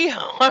 When we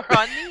are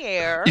on the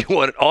air, you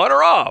want it on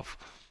or off?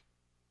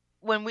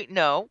 When we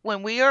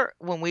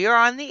are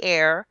on the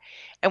air,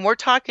 and we're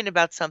talking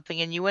about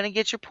something, and you want to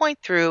get your point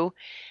through,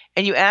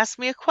 and you ask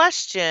me a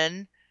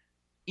question.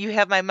 You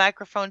have my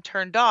microphone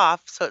turned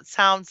off, so it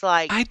sounds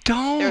like I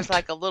don't. There's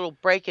like a little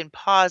break and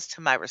pause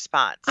to my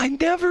response. I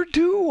never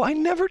do. I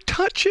never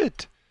touch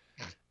it.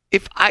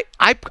 If I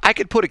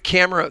could put a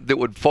camera that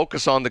would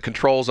focus on the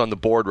controls on the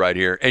board right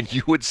here, and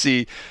you would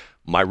see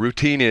my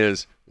routine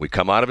is we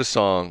come out of a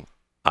song,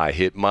 I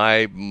hit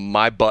my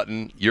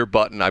button, your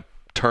button, I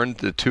turn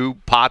the two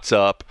pots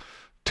up.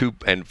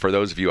 And for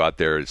those of you out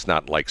there, it's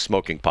not like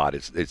smoking pot.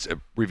 It's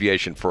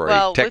abbreviation for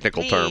a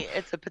technical with me, term.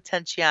 It's a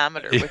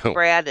potentiometer. With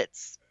Brad,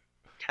 it's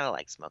kind of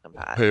like smoking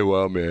pot. Hey,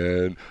 wow,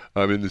 man.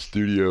 I'm in the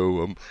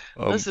studio.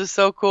 This is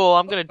so cool.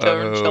 I'm going to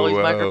turn Shelley's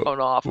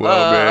microphone off.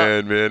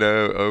 Wow, man.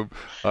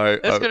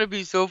 It's going to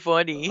be so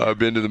funny. I've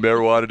been to the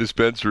marijuana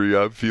dispensary.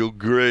 I feel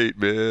great,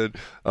 man.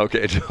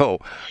 Okay, no.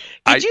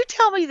 Did you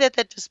tell me that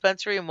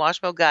dispensary in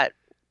Washmo got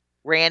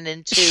ran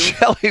into?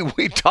 Shelley,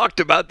 we talked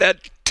about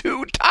that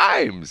 2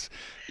 times.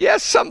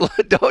 Yes,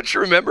 don't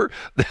you remember?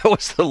 That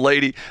was the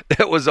lady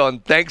that was on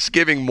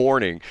Thanksgiving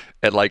morning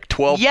at like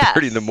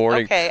 12:30 in the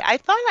morning. Okay, I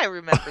thought I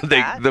remembered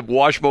that. The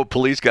Washmo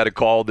police got a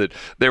call that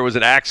there was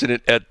an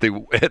accident at the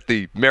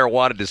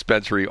marijuana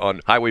dispensary on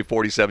Highway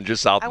 47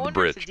 just south of the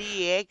bridge. I wonder if the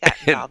DEA got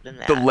involved in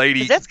that. The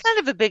lady, that's kind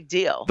of a big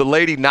deal. The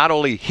lady not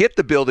only hit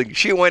the building,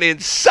 she went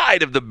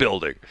inside of the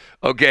building.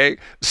 Okay,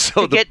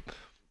 so to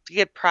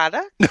get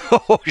product?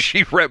 No,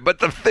 she read. But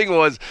the thing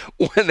was,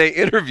 when they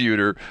interviewed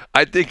her,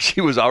 I think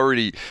she was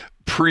already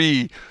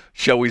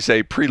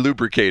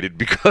pre-lubricated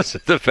because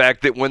of the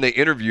fact that when they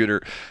interviewed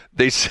her,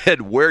 they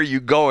said, "Where are you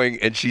going?"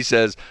 And she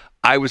says,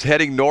 "I was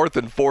heading north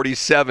on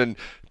 47.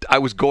 I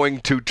was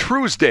going to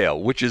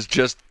Truesdale," which is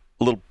just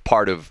a little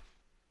part of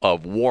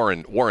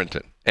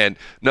Warrenton. And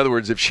in other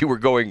words, if she were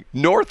going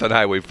north on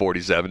Highway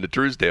 47 to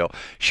Truesdale,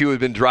 she would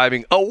have been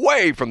driving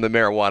away from the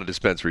marijuana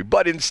dispensary.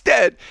 But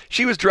instead,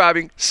 she was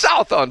driving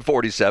south on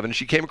 47.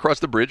 She came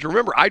across the bridge.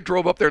 Remember, I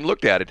drove up there and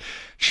looked at it.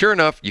 Sure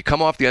enough, you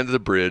come off the end of the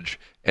bridge,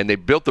 and they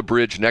built the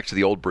bridge next to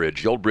the old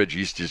bridge. The old bridge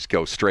used to just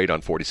go straight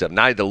on 47.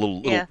 Now you had the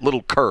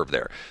little curve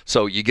there.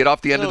 So you get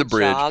off the end of the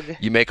bridge. Jog.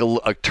 You make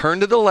a turn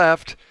to the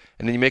left,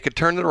 and then you make a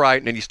turn to the right,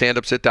 and then you stand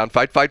up, sit down,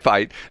 fight.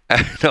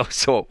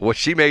 So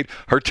she made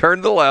her turn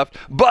to the left,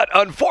 but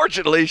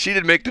unfortunately, she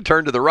didn't make the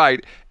turn to the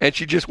right, and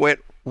she just went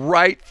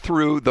right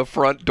through the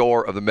front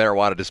door of the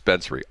marijuana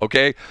dispensary,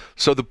 okay?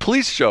 So the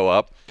police show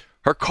up.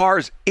 Her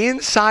car's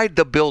inside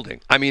the building.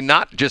 I mean,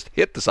 not just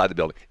hit the side of the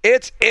building.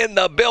 It's in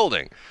the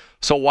building.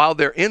 So while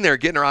they're in there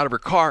getting her out of her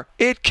car,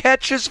 it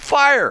catches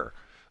fire.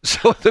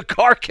 So the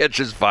car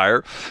catches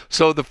fire.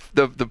 So the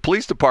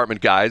police department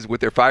guys with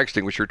their fire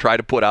extinguisher try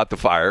to put out the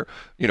fire.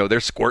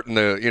 They're squirting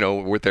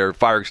with their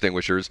fire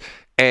extinguishers.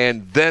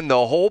 And then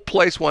the whole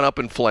place went up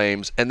in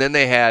flames. And then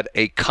they had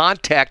a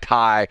contact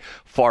high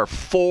for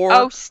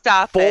 4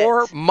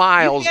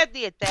 miles. You had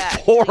me at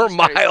that. 4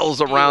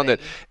 miles around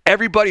it.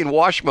 Everybody in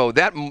Washmo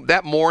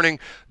that morning,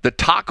 the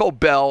Taco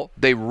Bell,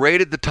 they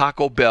raided the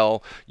Taco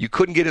Bell. You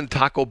couldn't get in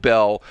Taco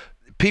Bell.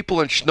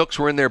 people in Schnucks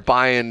were in there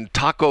buying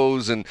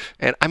tacos, and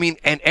I mean,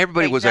 and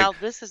everybody was now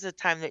like, this is the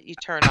time that you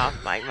turn off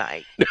my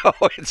mic. no,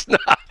 it's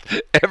not.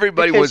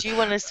 Everybody because was. you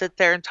want to sit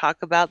there and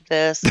talk about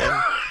this,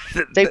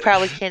 and they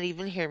probably can't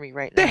even hear me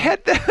right now. They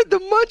had the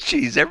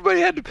munchies.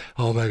 Everybody had to.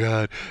 Oh my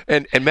God!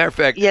 And matter of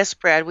fact, yes,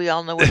 Brad, we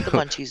all know what the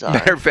munchies are.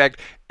 Matter of fact,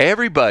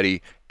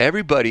 everybody,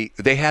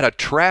 they had a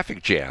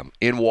traffic jam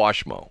in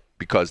Washmo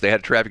because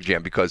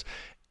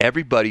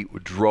everybody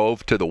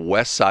drove to the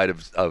west side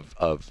of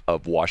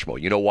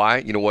Washmo. You know why?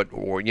 You know what?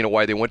 Or you know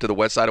why they went to the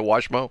west side of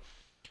Washmo?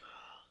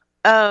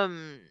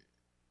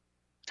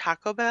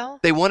 Taco Bell?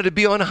 They wanted to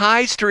be on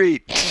High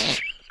Street.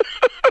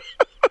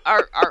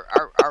 Arr.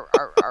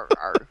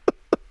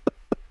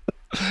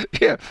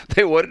 Yeah,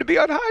 they wanted to be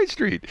on High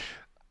Street.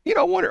 You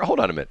know, hold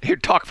on a minute. Here,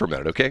 talk for a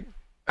minute, okay?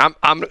 I'm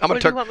gonna what turn.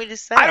 do you want me to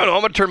say? I don't know.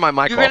 I'm gonna turn my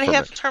mic You're off. gonna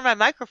have to turn my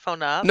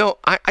microphone up. No,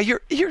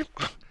 you're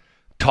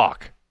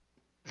talk.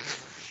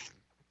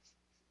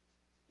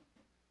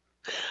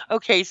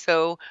 Okay,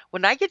 so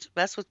when I get to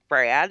mess with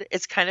Brad,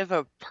 it's kind of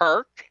a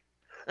perk.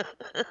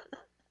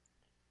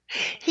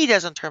 He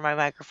doesn't turn my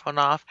microphone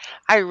off.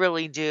 I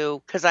really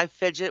do, because I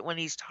fidget when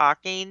he's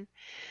talking,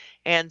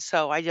 and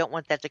so I don't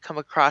want that to come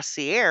across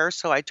the air,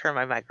 so I turn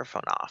my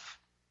microphone off.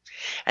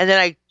 And then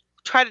I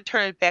try to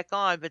turn it back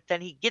on, but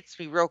then he gets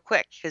me real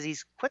quick because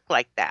he's quick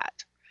like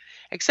that.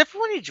 Except for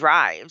when he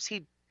drives.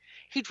 He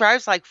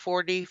drives like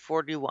 40,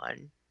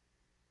 41.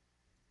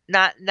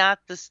 Not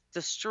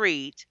the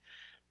street,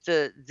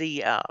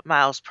 the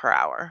miles per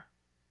hour.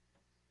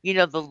 You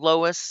know, the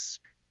lowest.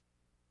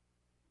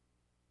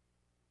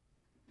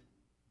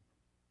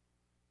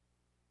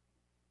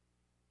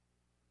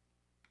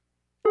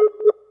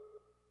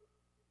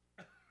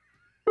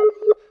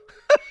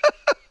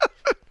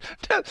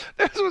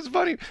 That was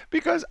funny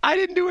because I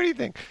didn't do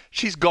anything.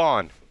 She's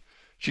gone.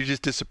 She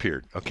just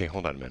disappeared. Okay,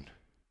 hold on a minute.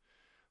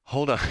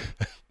 Hold on.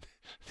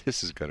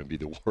 This is going to be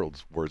the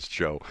world's worst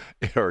show.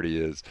 It already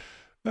is.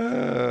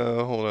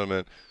 Hold on a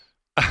minute.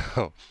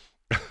 Oh.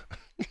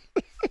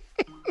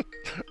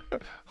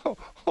 Oh,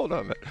 hold on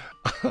a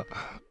minute.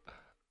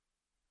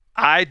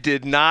 I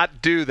did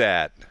not do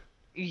that.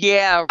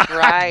 Yeah,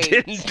 right. I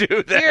didn't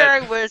do that. Here I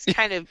was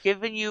kind of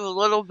giving you a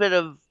little bit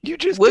of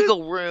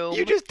wiggle room.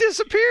 You just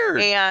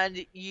disappeared.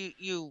 And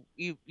you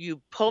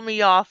pull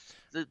me off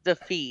the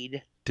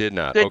feed. Did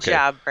not. Good okay.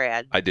 job,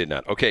 Brad. I did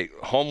not. Okay,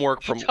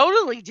 homework from... You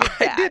totally did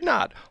that. I did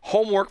not.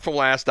 Homework from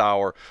last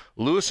hour,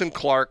 Lewis and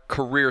Clark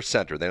Career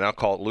Center. They now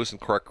call it Lewis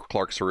and Clark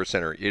Career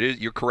Center.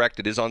 You're correct.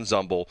 It is on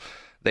Zumble.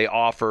 They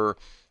offer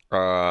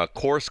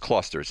course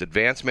clusters,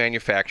 advanced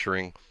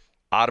manufacturing,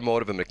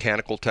 automotive and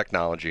mechanical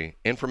technology,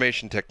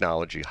 information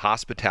technology,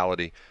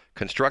 hospitality,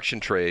 construction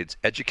trades,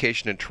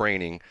 education and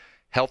training,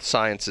 health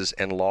sciences,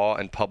 and law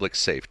and public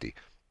safety.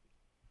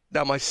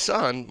 Now, my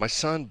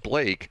son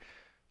Blake,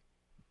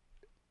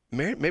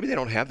 maybe they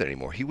don't have that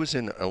anymore. He was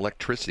in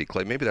electricity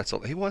class. Maybe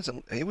he was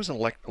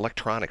in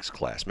electronics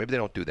class. Maybe they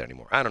don't do that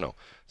anymore. I don't know.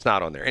 It's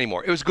not on there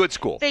anymore. It was good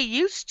school. They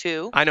used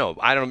to. I know.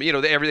 I don't. You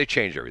know, they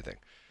changed everything.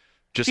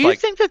 Just do you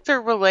think that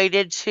they're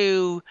related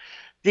to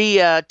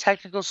the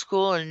technical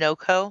school in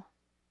NoCo?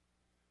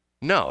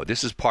 No,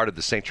 this is part of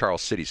the St.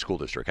 Charles City School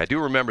District. I do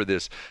remember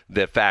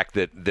the fact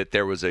that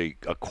there was a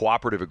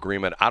cooperative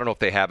agreement. I don't know if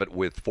they have it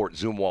with Fort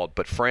Zumwalt,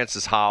 but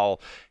Francis Howell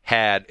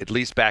had, at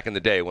least back in the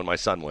day when my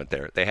son went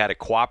there, they had a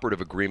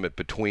cooperative agreement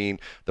between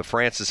the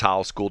Francis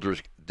Howell School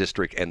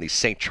District and the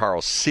St.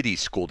 Charles City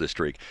School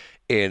District,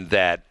 in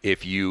that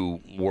if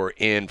you were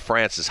in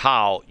Francis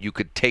Howell, you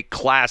could take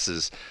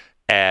classes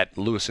at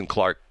Lewis and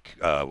Clark,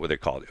 what they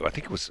called it. I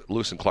think it was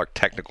Lewis and Clark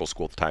Technical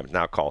School at the time. It's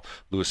now called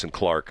Lewis and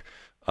Clark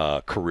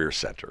Career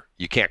Center.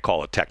 You can't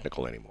call it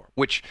technical anymore,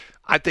 which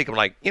I think I'm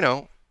like,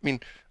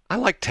 I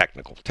like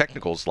technical.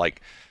 Technical's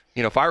like,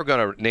 if I were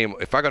going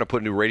to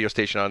put a new radio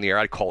station on the air,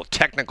 I'd call it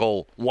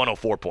Technical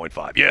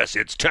 104.5. Yes,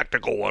 it's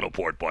Technical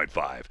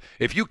 104.5.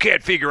 If you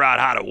can't figure out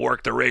how to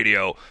work the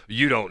radio,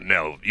 you don't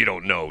know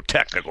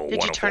Technical 104.5.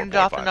 Did you turn it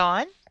off and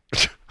on?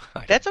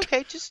 That's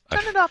okay. Just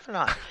turn it off and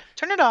on.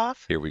 Turn it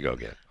off. Here we go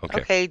again.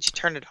 Okay. Okay, did you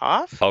turn it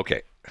off?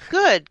 Okay.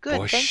 Good.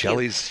 Boy, Thank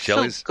Shelley's.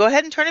 you. So go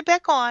ahead and turn it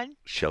back on.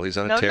 Shelley's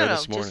on a tear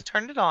this morning. Just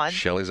turn it on.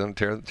 Shelley's on a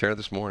tear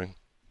this morning.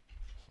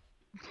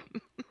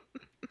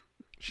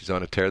 She's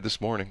on a tear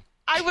this morning.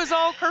 I was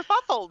all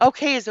kerfuffled.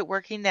 Okay, is it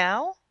working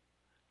now?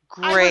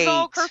 Great. I was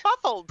all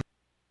kerfuffled.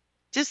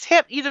 Just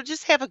have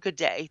a good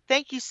day.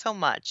 Thank you so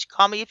much.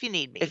 Call me if you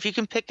need me. If you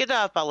can pick it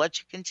up, I'll let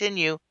you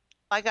continue.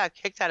 I got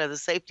kicked out of the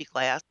safety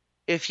class.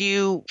 If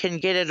you can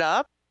get it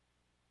up,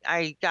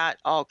 I got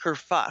all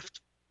kerfuffed.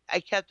 I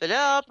kept it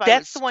up.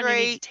 That's the one you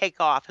need to take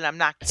off, and I'm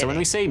not kidding. So when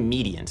we say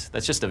mediant,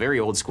 that's just a very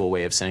old school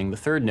way of saying the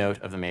third note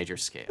of the major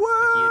scale.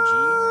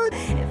 What?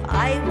 If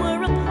I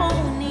were a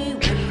pony,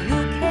 would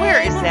you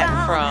Where is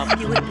that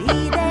from? You would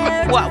be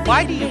there.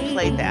 Why do you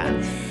play that?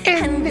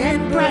 And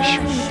then brush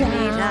me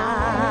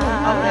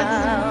down. Oh,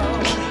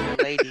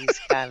 that's ladies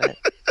got it.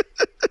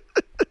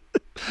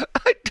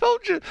 I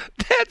told you,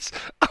 that's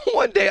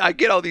one day I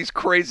get all these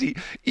crazy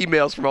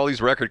emails from all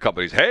these record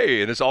companies.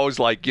 Hey, and it's always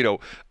like,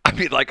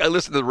 I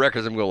listen to the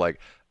records and go like,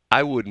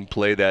 I wouldn't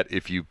play that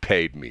if you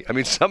paid me. I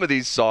mean, some of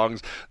these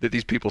songs that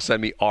these people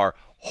send me are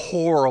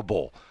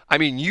horrible. I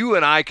mean, you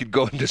and I could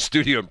go into the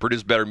studio and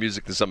produce better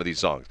music than some of these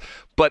songs.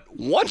 But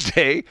one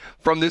day,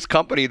 from this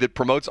company that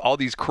promotes all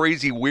these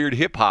crazy, weird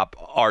hip-hop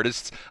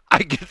artists, I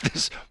get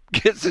this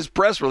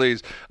press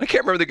release. I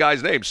can't remember the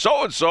guy's name.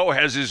 So-and-so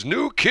has his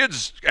new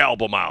kids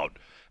album out.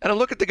 And I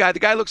look at the guy. The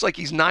guy looks like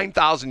he's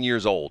 9,000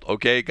 years old,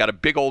 okay? Got a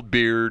big old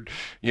beard,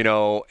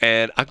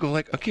 and I go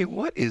like, okay,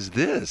 what is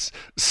this?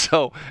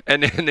 So,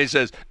 and then they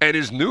says, and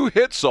his new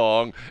hit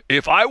song,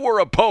 If I Were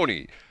a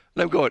Pony.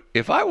 And I'm going,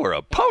 if I were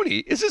a pony?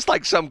 Is this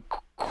like some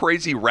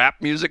crazy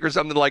rap music or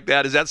something like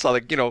that? Is that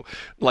something,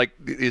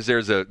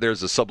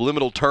 there's a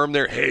subliminal term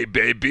there? Hey,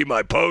 babe, be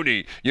my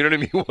pony. You know what I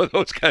mean? One of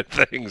those kind of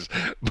things.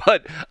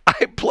 But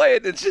I play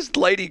it. It's just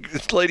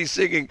this lady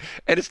singing,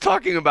 and it's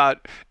talking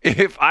about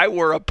if I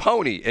were a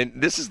pony. And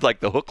this is like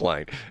the hook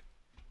line.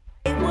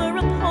 If I were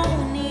a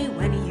pony,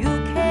 when you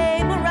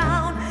came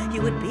around,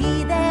 you would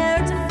be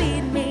there to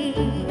feed me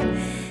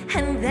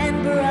and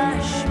then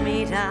brush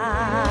me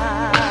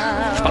down.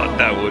 Oh,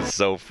 that was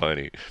so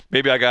funny.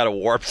 Maybe I got a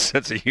warped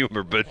sense of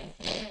humor, but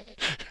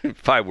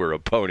if I were a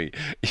pony,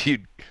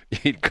 you'd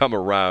come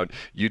around,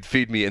 you'd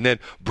feed me, and then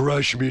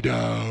brush me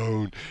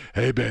down.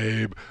 Hey,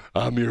 babe,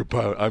 I'm your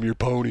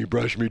pony.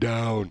 Brush me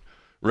down,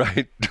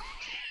 right?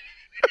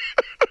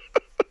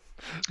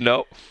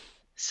 No.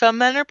 Some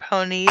men are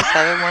ponies,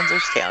 other ones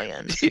are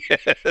stallions.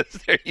 Yes,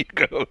 there you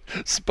go.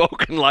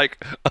 Spoken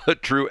like a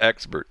true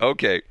expert.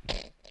 Okay.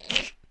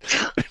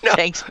 Now,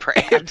 Thanks,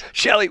 Brad.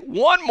 Shelley,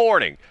 one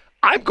morning,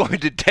 I'm going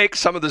to take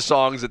some of the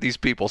songs that these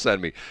people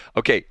send me.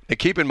 Okay, now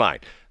keep in mind,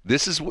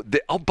 this is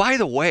by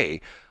the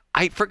way,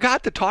 I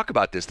forgot to talk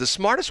about this. The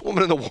smartest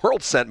woman in the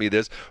world sent me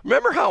this.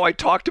 Remember how I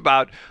talked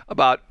about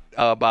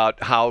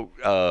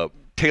how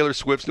Taylor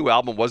Swift's new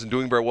album wasn't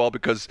doing very well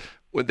because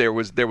when there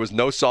was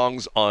no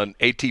songs on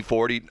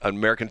AT40,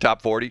 American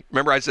Top 40.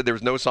 Remember I said there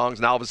was no songs,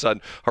 and all of a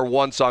sudden her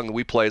one song that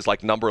we play is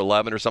like number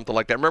 11 or something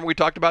like that. Remember we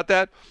talked about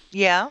that?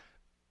 Yeah.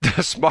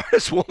 The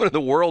smartest woman in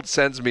the world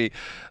sends me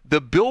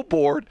the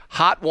Billboard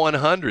Hot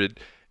 100,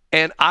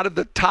 and out of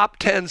the top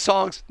 10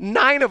 songs,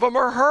 9 of them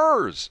are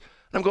hers.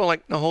 And I'm going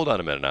like, no, hold on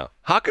a minute now.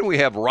 How can we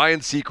have Ryan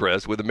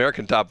Seacrest with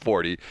American Top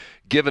 40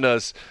 giving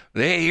us,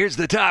 hey, here's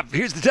the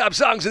top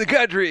songs in the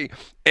country,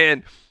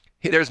 and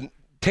there's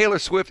Taylor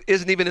Swift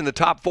isn't even in the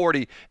top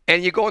 40,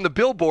 and you go on the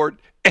Billboard,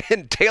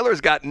 and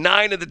Taylor's got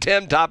 9 of the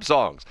 10 top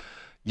songs.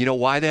 You know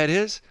why that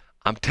is?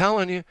 I'm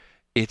telling you,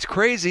 it's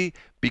crazy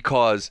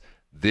because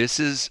this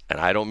is, and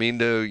I don't mean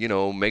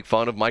to, make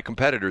fun of my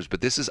competitors, but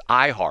this is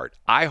iHeart.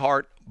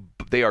 iHeart,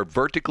 they are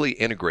vertically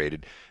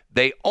integrated.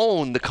 They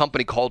own the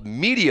company called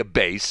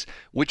Mediabase,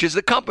 which is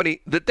the company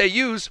that they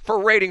use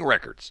for rating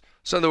records.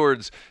 So in other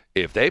words,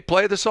 if they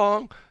play the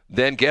song,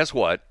 then guess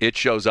what? It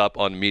shows up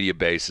on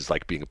Mediabase as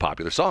like being a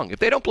popular song. If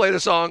they don't play the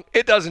song,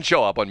 it doesn't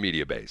show up on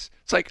Mediabase.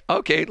 It's like,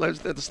 okay,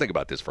 let's think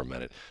about this for a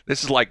minute.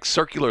 This is like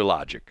circular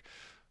logic.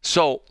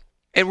 So,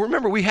 and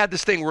remember, we had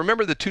this thing.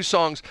 Remember the 2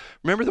 songs?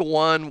 Remember the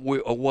one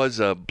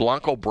was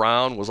Blanco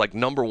Brown was like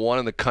number 1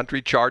 in the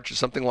country charts or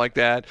something like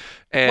that,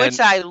 Which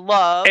I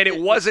love. And it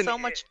wasn't so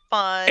much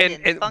fun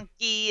and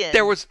funky. And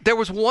there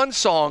was one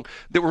song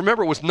that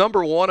remember was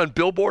number 1 on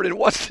Billboard, and it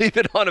wasn't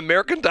even on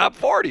American Top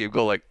 40. You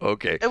go like,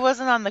 okay, it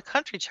wasn't on the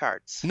country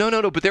charts.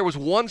 No. But there was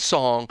one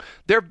song.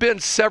 There have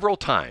been several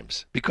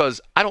times because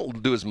I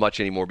don't do as much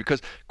anymore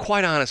because,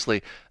 quite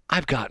honestly,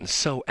 I've gotten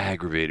so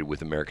aggravated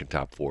with American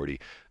Top 40.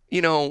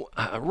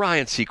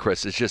 Ryan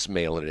Seacrest is just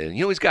mailing it in.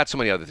 He's got so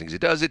many other things. He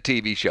does a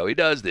TV show. He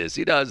does this.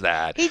 He does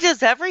that. He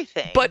does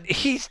everything. But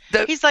he's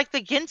like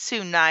the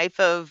Ginsu knife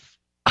of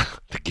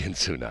the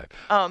Ginsu knife.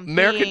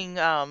 Being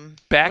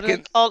back what are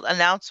they called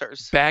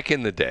announcers. Back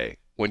in the day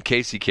when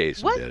Casey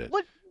Kasem did it.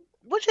 What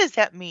does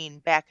that mean?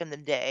 Back in the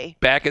day.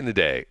 Back in the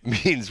day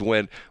means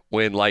when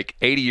like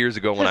 80 years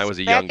ago when I was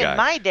a young guy. Back in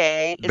my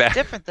day is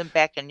different than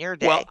back in your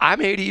day. Well,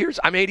 I'm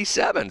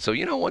 87. So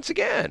once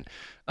again.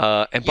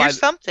 And you're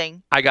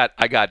something. I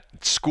got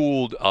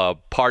schooled,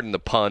 pardon the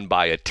pun,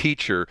 by a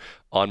teacher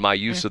on my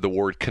use of the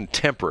word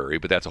contemporary,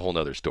 but that's a whole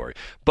nother story.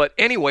 But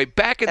anyway,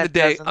 back in the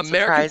day,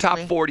 American Top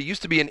 40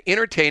 used to be an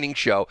entertaining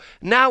show.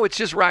 Now it's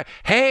just right.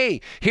 Hey,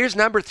 here's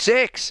number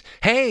 6.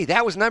 Hey,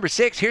 that was number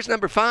 6. Here's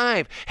number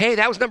 5. Hey,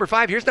 that was number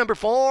 5. Here's number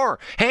 4.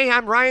 Hey,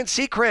 I'm Ryan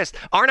Seacrest.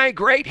 Aren't I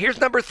great? Here's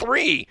number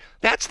 3.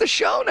 That's the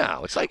show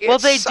now. It's like, they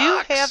sucks.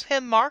 do have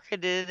him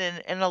marketed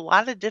in a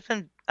lot of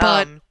different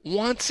but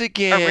once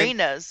again,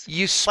 arenas,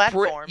 you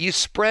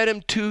spread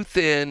him too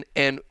thin,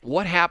 and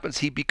what happens?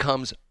 He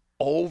becomes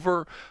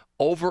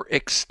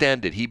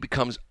overextended. He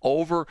becomes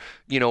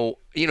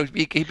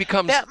he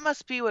becomes. That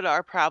must be what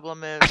our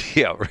problem is.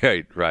 Yeah,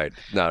 right.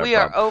 We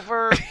are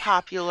over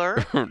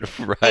popular.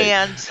 Right.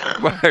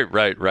 And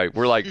right.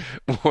 We're like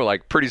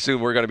pretty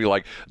soon we're going to be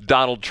like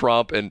Donald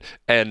Trump and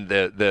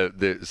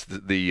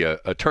the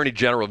Attorney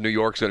General of New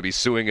York is going to be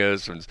suing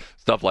us and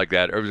stuff like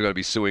that. Everybody's going to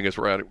be suing us.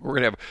 We're going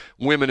to have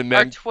women and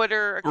men. Our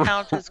Twitter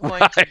account is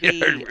going to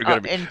be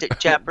in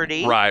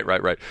jeopardy.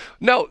 Right.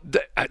 No,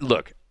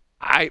 look.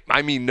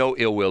 I mean no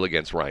ill will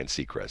against Ryan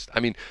Seacrest. I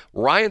mean,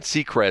 Ryan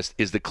Seacrest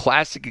is the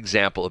classic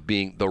example of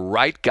being the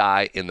right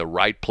guy in the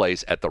right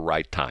place at the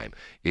right time.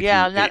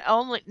 Not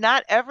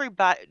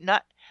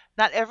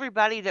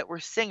everybody that were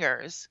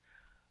singers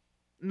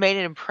made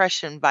an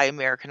impression by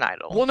American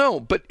Idol. Well, no,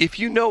 but if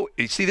you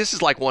see, this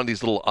is like one of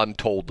these little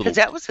untold little. Because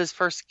that was his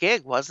first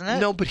gig, wasn't it?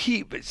 No, but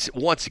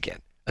once again,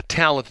 a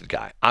talented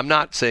guy. I'm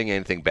not saying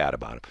anything bad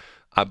about him.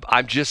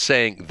 I'm just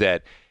saying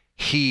that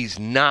he's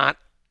not.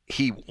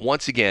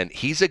 Once again,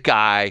 he's a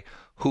guy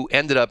who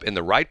ended up in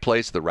the right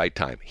place at the right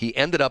time. He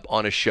ended up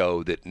on a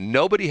show that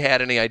nobody had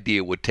any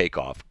idea would take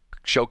off.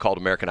 Show called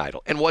American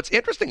Idol. And what's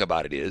interesting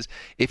about it is,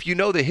 if you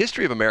know the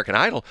history of American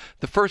Idol,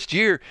 the first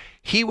year,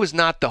 he was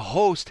not the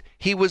host,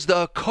 he was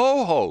the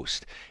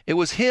co-host. It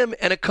was him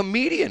and a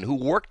comedian who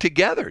worked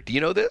together. Do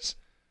you know this?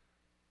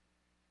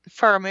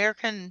 For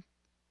American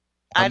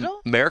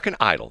Idol? American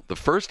Idol. The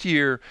first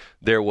year,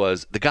 there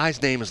was, the guy's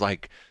name is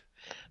like...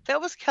 That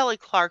was Kelly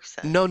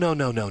Clarkson. No.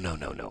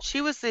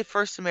 She was the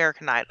first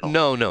American Idol.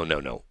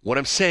 No. What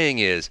I'm saying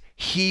is,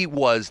 he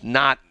was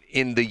not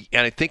in the,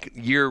 and I think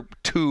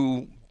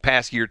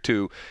past year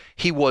two,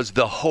 he was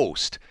the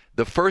host.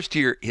 The first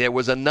year, there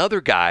was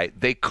another guy.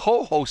 They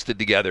co-hosted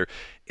together.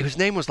 His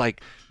name was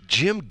like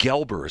Jim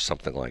Gelber or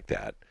something like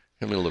that.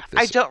 Let me look this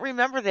I don't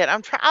remember that.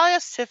 I'll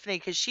ask Tiffany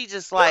because she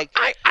just like.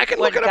 No, I can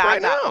look it up right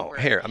now.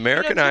 Here,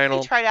 American Idol.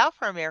 Tiffany tried out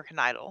for American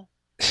Idol.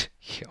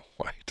 Yeah,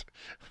 right.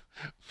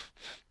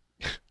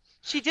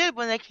 She did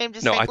when they came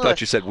to No, St. I Louis.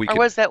 thought you said we could. Or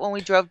was that when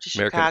we drove to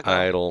American Chicago?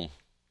 Idol.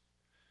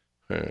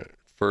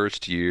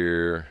 First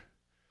year.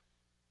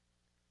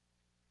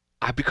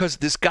 Because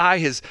this guy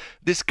has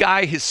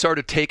sort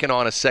of taken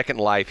on a second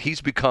life. He's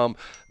become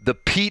the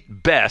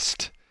Pete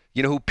Best.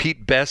 You know who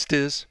Pete Best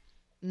is?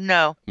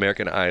 No.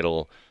 American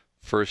Idol,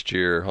 first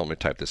year. Let me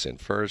type this in.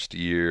 First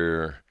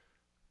year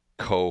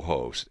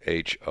co-host.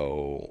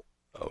 HOOST.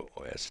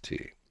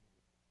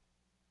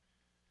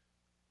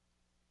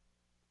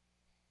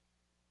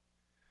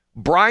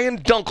 Brian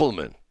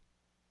Dunkelman.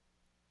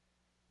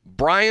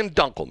 Brian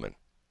Dunkelman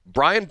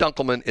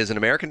is an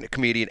American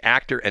comedian,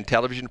 actor, and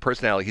television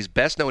personality. He's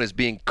best known as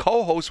being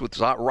co-host with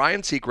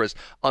Ryan Seacrest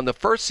on the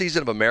first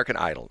season of American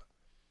Idol.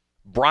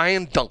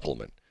 Brian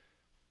Dunkelman.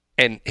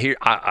 And here,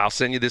 I'll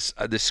send you this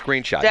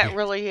screenshot. That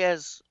really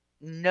has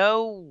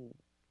no,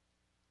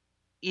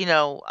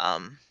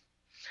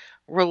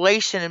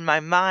 relation in my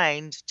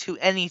mind to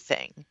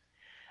anything.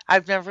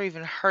 I've never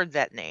even heard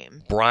that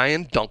name.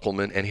 Brian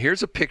Dunkelman. And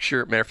here's a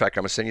picture. Matter of fact,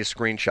 I'm going to send you a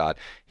screenshot.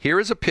 Here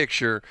is a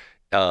picture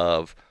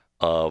of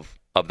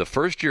the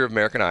first year of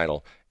American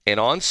Idol. And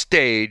on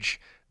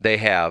stage, they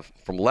have,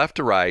 from left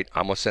to right,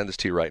 I'm going to send this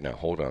to you right now.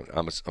 Hold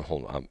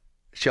on.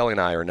 Shelly and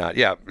I are not.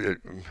 Yeah.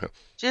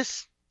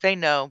 Just say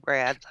no,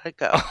 Brad. Let it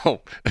go.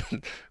 Oh,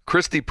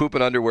 Christy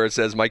Poopin' Underwear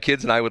says, my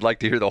kids and I would like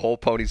to hear the whole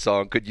Pony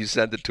song. Could you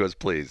send it to us,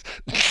 please?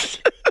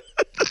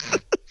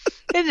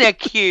 Isn't that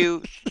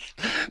cute?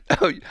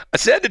 Oh, I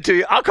sent it to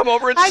you. I'll come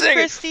over and sing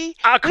Christy. it.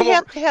 Christy. We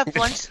have to have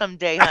lunch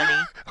someday,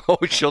 honey. Oh,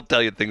 she'll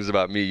tell you things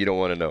about me you don't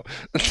want to know.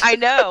 I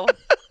know.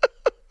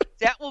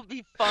 That will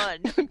be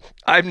fun.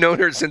 I've known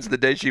her since the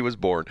day she was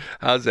born.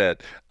 How's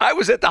that? I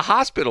was at the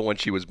hospital when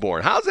she was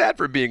born. How's that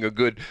for being a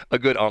good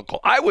uncle?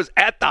 I was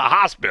at the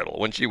hospital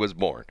when she was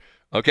born.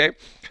 Okay.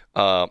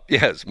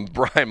 Yes,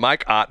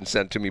 Mike Otten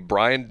sent to me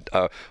Brian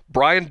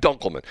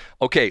Dunkelman.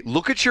 Okay,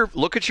 look at your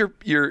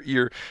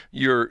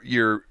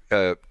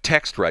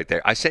text right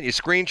there. I sent you a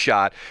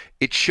screenshot.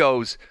 It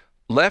shows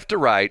left to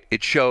right.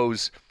 It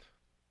shows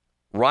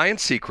Ryan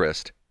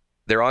Seacrest.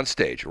 They're on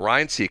stage.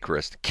 Ryan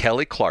Seacrest,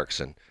 Kelly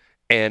Clarkson,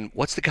 and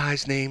what's the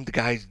guy's name? The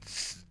guy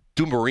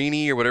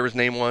Dumarini or whatever his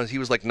name was. He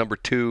was like number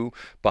 2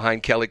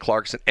 behind Kelly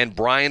Clarkson and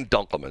Brian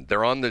Dunkelman.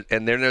 They're on the,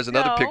 and then there's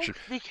another picture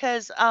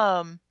because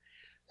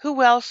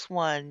who else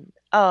won?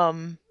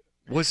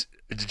 Was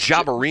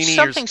Jabarini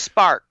something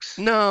Sparks?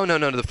 No.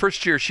 The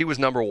first year she was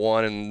number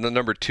 1, and the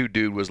number 2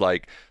 dude was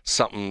like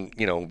something,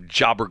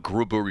 Jabber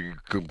Gruber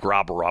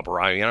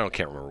Grabber. I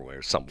can't remember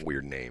where. Some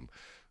weird name.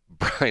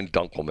 Brian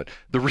Dunkelman.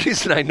 The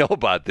reason I know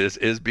about this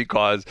is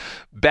because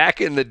back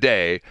in the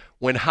day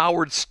when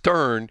Howard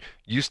Stern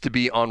used to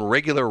be on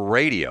regular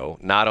radio,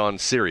 not on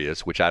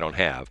Sirius, which I don't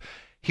have,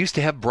 he used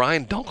to have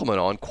Brian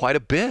Dunkelman on quite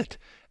a bit.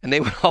 And they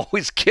would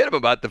always kid him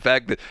about the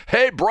fact that,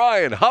 hey,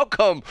 Brian, how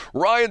come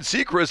Ryan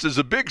Seacrest is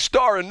a big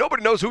star and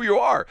nobody knows who you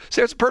are?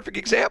 See, that's a perfect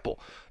example.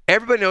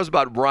 Everybody knows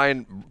about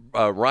Ryan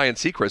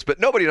Seacrest,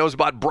 but nobody knows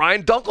about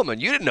Brian Dunkelman.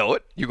 You didn't know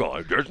it. You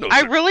go, there's no.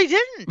 I really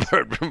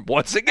didn't.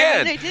 Once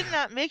again, they did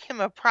not make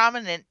him a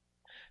prominent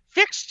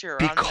fixture.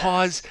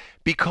 Because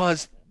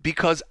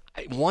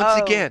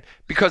once again,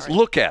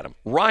 look at him.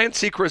 Ryan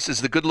Seacrest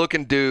is the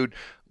good-looking dude.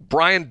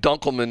 Brian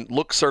Dunkelman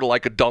looks sort of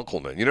like a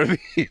Dunkelman. You know what I mean?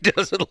 He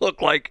doesn't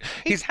look like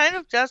he kind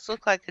of does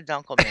look like a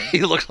Dunkelman.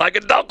 He looks like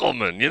a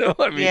Dunkelman. You know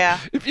what I mean? Yeah.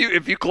 If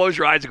you close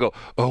your eyes and go,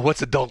 oh,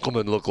 what's a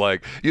Dunkelman look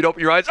like? You'd open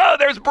your eyes. Oh,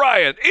 there's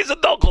Brian. He's a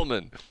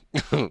Dunkelman.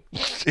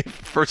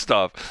 First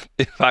off,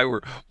 if I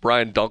were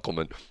Brian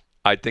Dunkelman,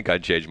 I think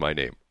I'd change my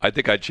name. I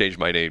think I'd change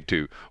my name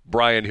to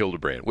Brian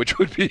Hildebrand, which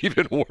would be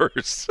even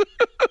worse.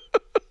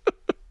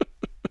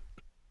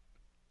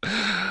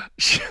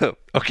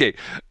 Okay,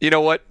 you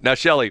know what? Now,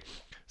 Shelley,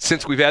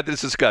 since we've had this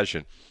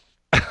discussion,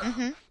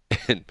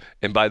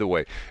 and by the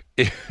way,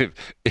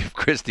 if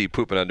Christy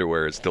Poopin'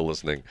 Underwear is still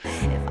listening.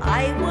 If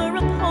I were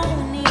a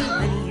pony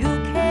when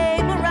you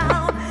came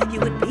around, you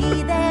would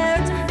be there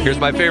to feed Here's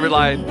my favorite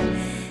line.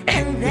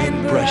 and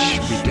then brush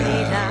me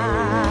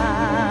down.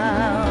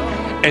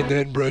 And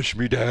then brush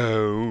me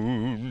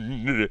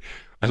down.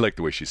 I like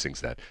the way she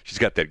sings that. She's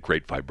got that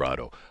great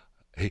vibrato.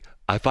 Hey,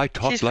 if I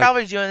talk She's like...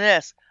 probably doing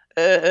this.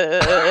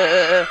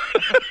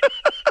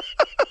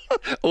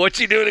 What's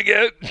she doing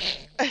again?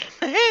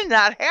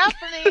 Not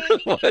happening.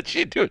 What's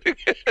she doing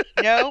again?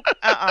 Nope.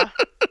 I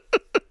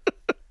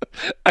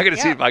gotta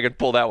see if I can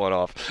pull that one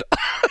off.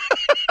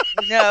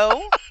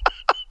 No.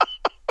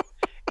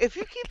 If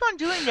you keep on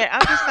doing that,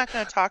 I'm just not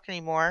going to talk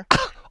anymore.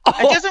 Oh.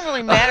 It doesn't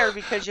really matter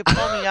because you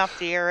pull me off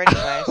the air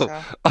anyway.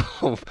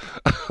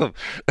 So.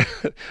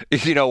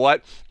 You know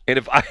what? And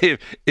if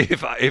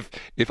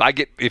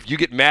you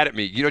get mad at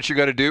me, you know what you're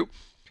gonna do?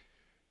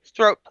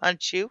 Throat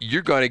punch you.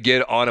 You're gonna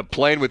get on a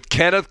plane with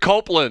Kenneth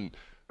Copeland.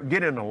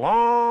 Get in a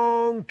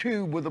long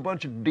tube with a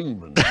bunch of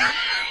demons.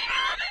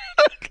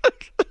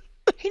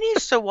 He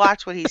needs to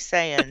watch what he's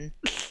saying.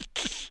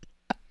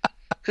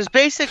 Because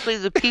basically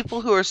the people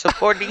who are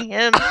supporting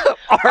him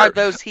are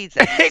those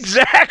heathens.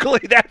 Exactly.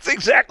 That's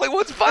exactly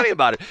what's funny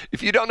about it.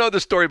 If you don't know the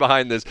story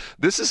behind this,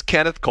 this is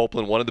Kenneth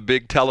Copeland, one of the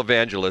big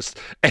televangelists,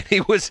 and he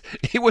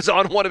was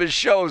on one of his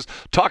shows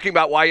talking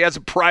about why he has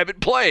a private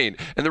plane.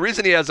 And the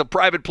reason he has a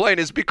private plane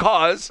is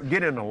because...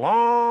 Get in a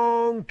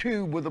long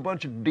tube with a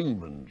bunch of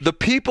demons. The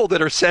people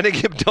that are sending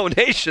him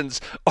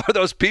donations are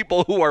those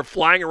people who are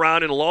flying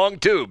around in long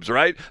tubes,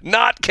 right?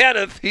 Not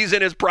Kenneth. He's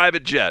in his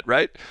private jet,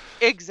 right?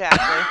 Exactly.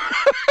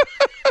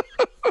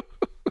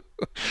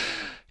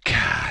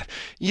 God,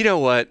 you know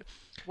what?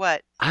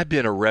 What? I've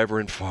been a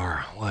reverend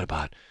for,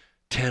 about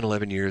 10,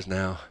 11 years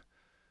now.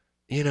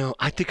 You know,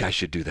 I think I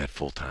should do that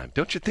full time.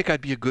 Don't you think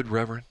I'd be a good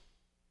reverend?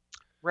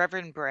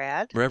 Reverend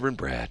Brad? Reverend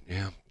Brad,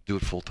 yeah. Do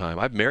it full time.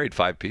 I've married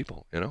 5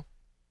 people, you know.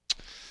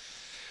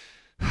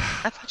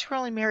 I thought you were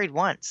only married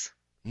once.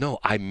 No,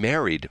 I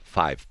married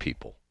 5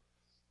 people.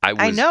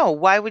 I know.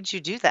 Why would you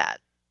do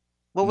that?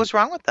 What was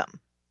wrong with them?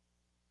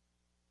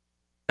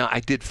 No, I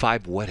did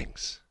 5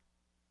 weddings.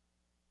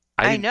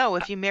 I know.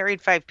 If you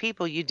married 5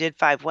 people, you did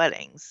 5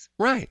 weddings.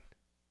 Right.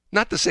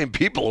 Not the same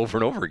people over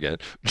and over again.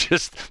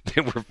 Just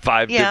they were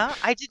 5. Yeah,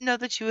 I didn't know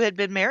that you had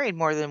been married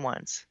more than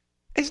once.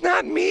 It's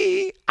not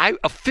me. I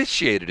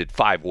officiated at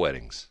 5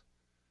 weddings.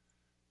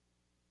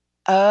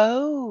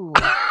 Oh.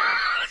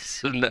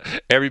 So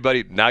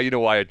everybody, now you know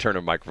why I turn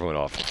a microphone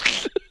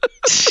off.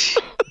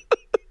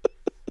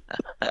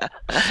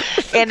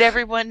 And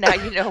everyone, now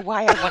you know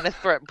why I want to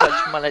threat punch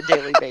them on a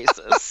daily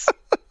basis.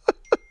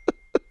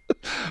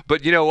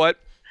 But you know what?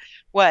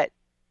 What?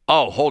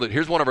 Oh, hold it.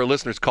 Here's one of our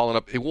listeners calling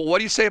up. Well, what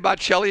do you say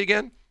about Shelley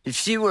again? If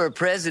she were a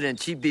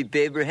president, she'd be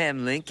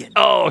Abraham Lincoln.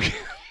 Oh.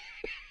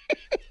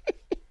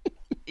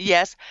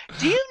 Yes.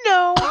 Do you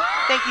know,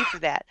 thank you for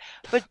that,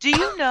 but do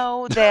you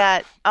know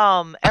that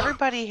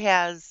everybody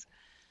has,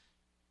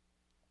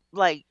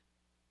 like,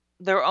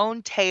 their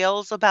own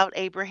tales about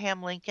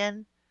Abraham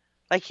Lincoln?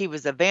 Like he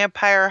was a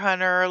vampire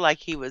hunter, like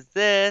he was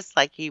this,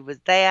 like he was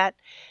that.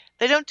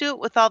 They don't do it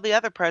with all the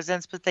other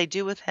presidents, but they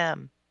do with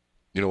him.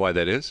 You know why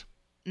that is?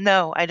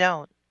 No, I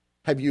don't.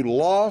 Have you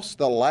lost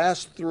the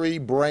last 3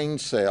 brain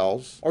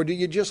cells, or do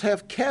you just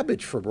have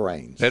cabbage for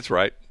brains? That's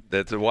right.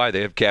 That's why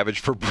they have cabbage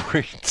for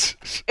brains.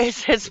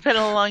 It's been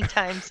a long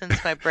time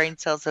since my brain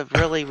cells have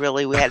really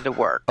had to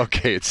work.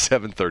 Okay, it's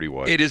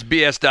 7:31. It is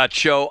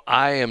BS.show.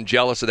 I am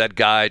jealous of that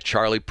guy,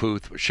 Charlie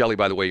Puth. Shelley,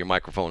 by the way, your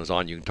microphone is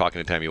on. You can talk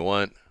anytime you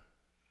want.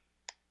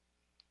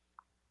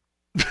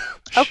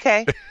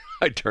 Okay.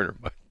 I turn her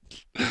mic.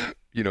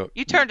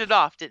 You turned it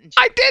off, didn't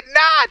you? I did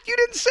not. You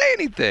didn't say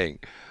anything.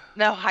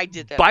 No, I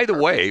did that. By the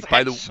way.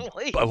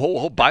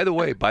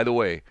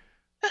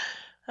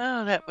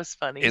 Oh, that was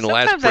funny. In the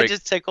Sometimes last break, I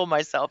just tickle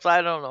myself.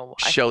 I don't know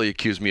why. Shelley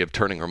accused me of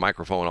turning her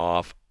microphone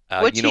off.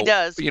 Which he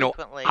does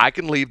frequently. I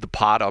can leave the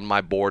pod on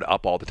my board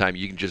up all the time.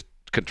 You can just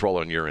control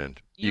it on your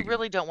end. You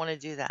really don't want to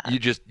do that. You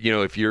just,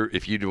 if you want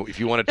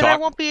to then talk, I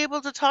won't be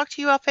able to talk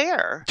to you off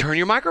air. Turn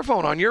your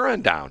microphone on your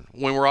end down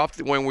when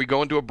we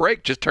go into a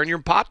break. Just turn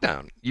your pot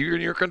down. You're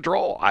in your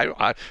control.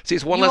 I see.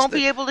 It's one you less. You won't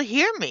be able to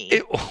hear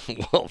me.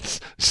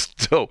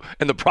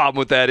 And the problem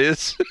with that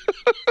is.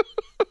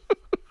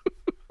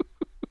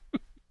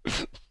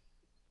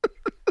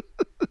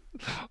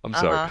 I'm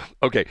sorry.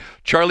 Okay,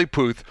 Charlie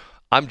Puth.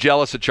 I'm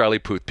jealous of Charlie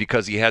Puth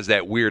because he has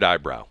that weird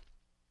eyebrow.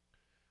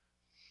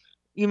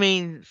 You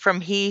mean from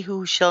He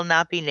Who Shall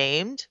Not Be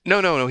Named?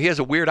 No. He has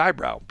a weird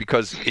eyebrow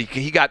because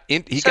he got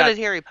did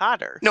Harry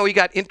Potter. No, he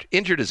got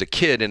injured as a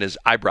kid and his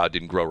eyebrow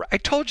didn't grow right. I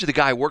told you the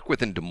guy I worked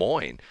with in Des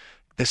Moines,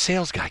 the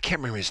sales guy, I can't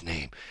remember his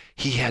name.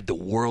 He had the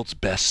world's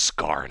best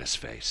scar in his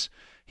face.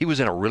 He was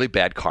in a really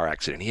bad car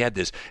accident. He had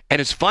this, and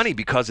it's funny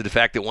because of the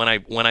fact that when I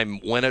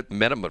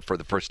met him for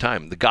the first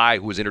time, the guy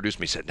who was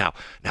introduced me said, now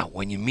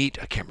when you meet,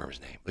 I can't remember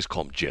his name. Let's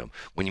call him Jim.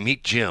 When you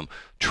meet Jim,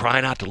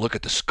 try not to look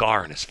at the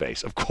scar in his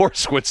face. Of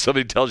course, when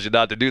somebody tells you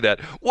not to do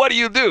that, what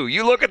do?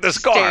 You look at the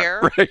scar.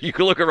 Stare. Right? You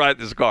can look right at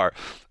the scar.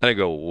 And I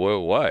go, whoa,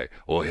 why?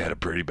 Well, he had a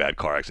pretty bad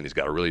car accident. He's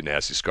got a really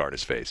nasty scar in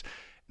his face.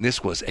 And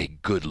this was a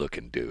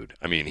good-looking dude.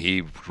 I mean,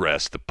 he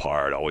dressed the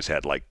part, always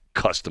had like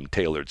custom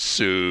tailored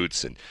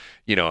suits, and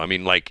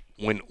like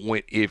when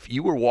if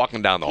you were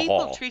walking down the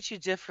hall, people treat you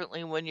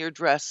differently when you're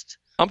dressed.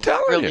 I'm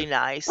telling really you,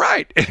 nice,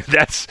 right?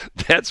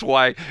 That's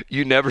why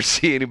you never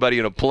see anybody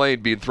in a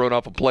plane being thrown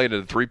off a plane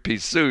in a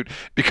 3-piece suit,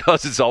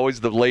 because it's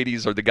always the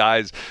ladies or the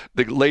guys,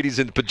 the ladies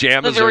in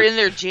pajamas, they're in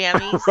their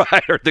jammies,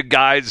 right? Or the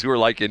guys who are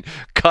like in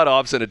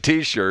cutoffs and a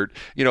t-shirt,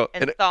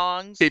 and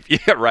thongs. If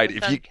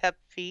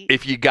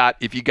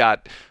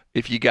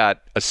you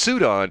got a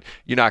suit on,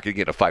 you're not going to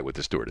get in a fight with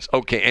the stewardess.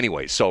 Okay,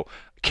 anyway, so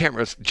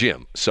cameras,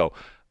 Jim. So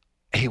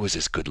he was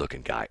this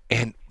good-looking guy.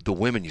 And the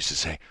women used to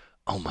say,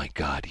 oh, my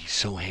God, he's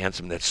so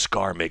handsome. That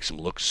scar makes him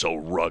look so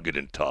rugged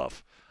and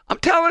tough. I'm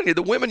telling you,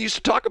 the women used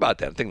to talk about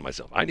that. I'm thinking to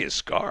myself, I need a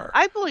scar.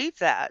 I believe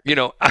that.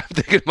 I'm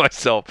thinking to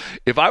myself,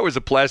 if I was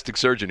a plastic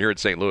surgeon here in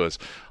St. Louis,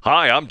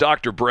 hi, I'm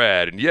Dr.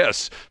 Brad, and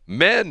yes,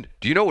 men,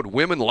 do you know what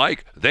women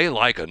like? They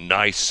like a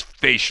nice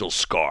facial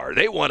scar.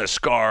 They want a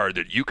scar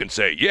that you can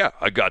say, yeah,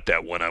 I got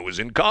that when I was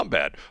in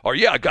combat, or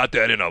yeah, I got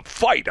that in a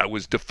fight. I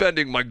was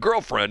defending my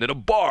girlfriend in a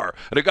bar,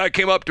 and a guy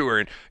came up to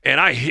her,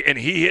 and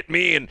he hit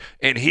me, and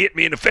he hit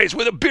me in the face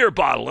with a beer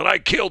bottle, and I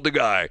killed the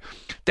guy.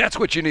 That's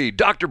what you need.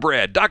 Dr.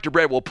 Brad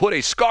will put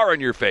a scar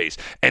on your face,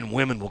 and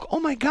women will go, oh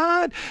my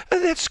God,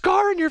 that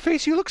scar on your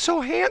face, you look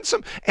so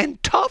handsome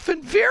and tough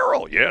and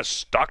virile.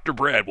 Yes, Dr.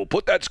 Brad will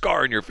put that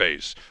scar on your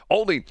face.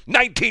 Only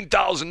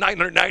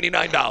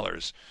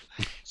 $19,999.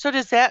 So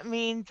does that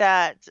mean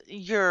that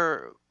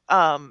your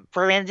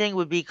branding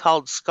would be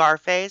called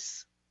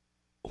Scarface?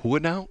 Who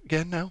would now?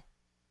 Again now?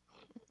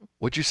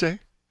 What'd you say?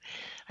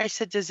 I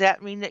said, does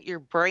that mean that your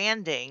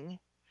branding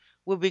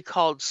would be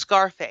called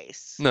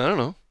Scarface? No, I don't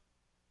know.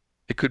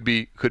 It could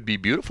be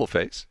beautiful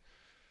face.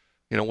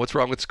 What's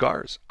wrong with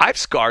scars? I have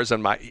scars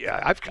on my. Yeah,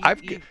 I've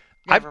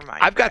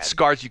got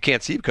scars you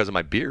can't see because of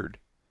my beard.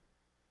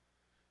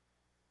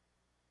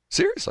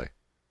 Seriously.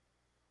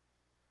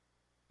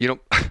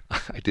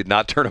 I did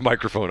not turn a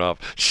microphone off.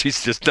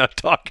 She's just not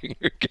talking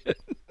again.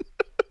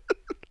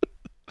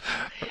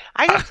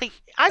 I don't think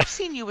I've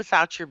seen you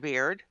without your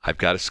beard. I've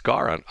got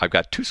I've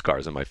got 2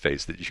 scars on my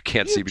face that you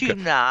can't see because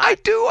do not. I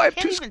do. I have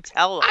can't even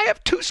tell them. I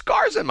have 2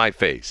 scars on my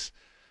face.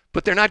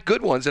 But they're not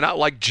good ones. They're not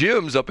like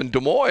Jim's up in Des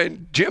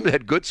Moines. Jim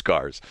had good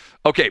scars.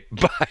 Okay,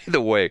 by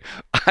the way,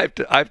 I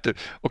have to.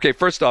 Okay,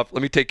 first off,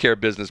 let me take care of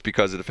business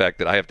because of the fact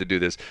that I have to do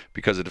this,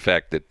 because of the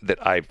fact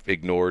that I've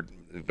ignored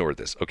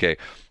this. Okay,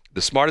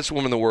 the smartest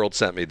woman in the world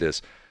sent me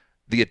this.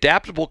 The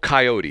adaptable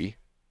coyote,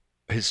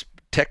 his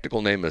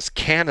technical name is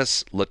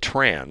Canis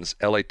latrans,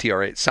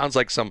 L-A-T-R-A. It sounds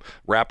like some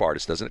rap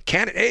artist, doesn't it?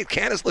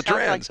 Canis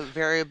latrans. Sounds like a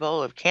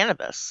variable of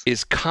cannabis.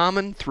 Is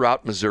common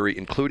throughout Missouri,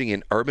 including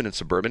in urban and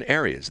suburban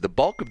areas. The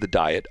bulk of the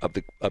diet of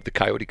the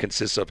coyote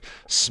consists of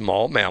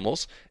small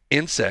mammals,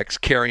 insects,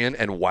 carrion,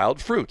 and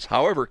wild fruits.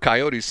 However,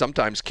 coyotes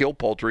sometimes kill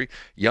poultry,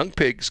 young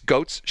pigs,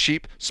 goats,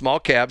 sheep, small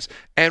calves,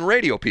 and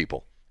radio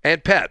people,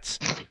 and pets.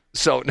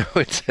 So no,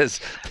 it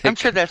says. I'm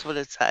sure that's what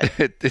it said.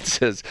 It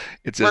says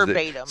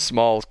verbatim.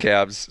 Small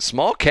calves,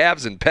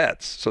 and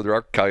pets. So there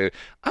are coyotes.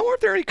 I wonder if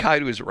there are any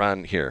coyotes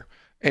around here.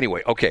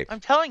 Anyway, okay. I'm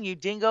telling you,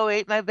 Dingo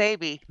ate my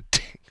baby.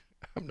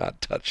 I'm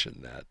not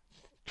touching that.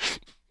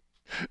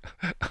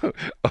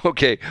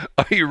 Okay,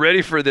 are you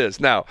ready for this?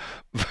 Now,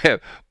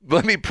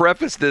 let me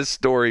preface this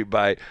story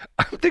by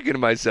I'm thinking to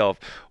myself,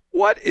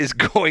 what is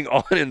going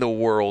on in the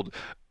world?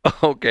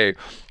 Okay,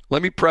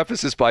 let me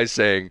preface this by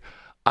saying,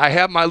 I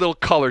have my little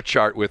color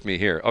chart with me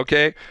here,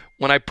 okay?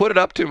 When I put it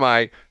up to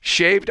my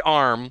shaved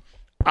arm,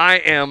 I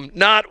am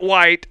not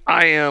white.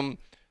 I am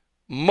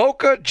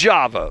mocha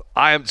Java.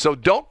 So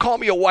don't call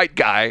me a white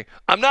guy.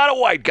 I'm not a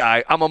white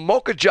guy. I'm a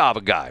mocha Java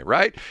guy,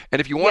 right?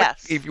 And if you want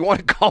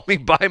to call me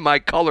by my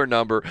color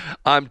number,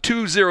 I'm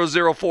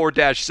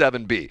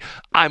 2004-7B.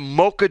 I'm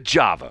mocha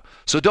Java.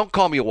 So don't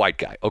call me a white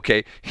guy,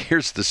 okay?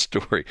 Here's the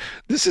story.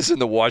 This is in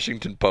the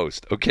Washington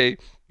Post, okay?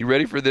 You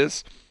ready for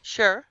this?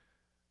 Sure.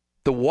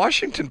 The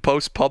Washington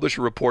Post published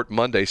a report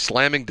Monday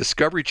slamming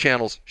Discovery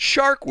Channel's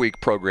Shark Week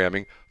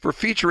programming for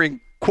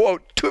featuring,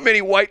 quote, too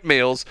many white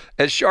males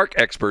as shark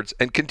experts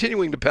and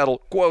continuing to peddle,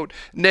 quote,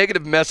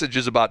 negative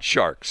messages about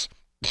sharks.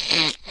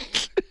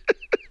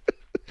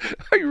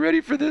 Are you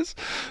ready for this?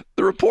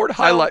 The report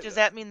highlights. Does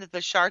that mean that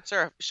the sharks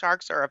are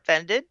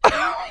offended?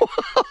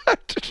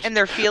 And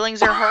their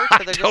feelings are hurt, so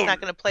they're just not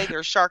going to play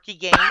their sharky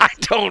games? I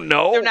don't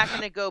know. They're not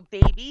going to go,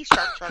 baby,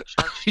 shark,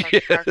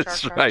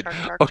 Yes, right.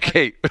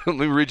 Okay, let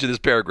me read you this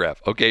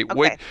paragraph. Okay,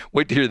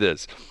 wait to hear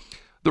this.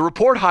 The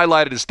report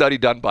highlighted a study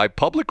done by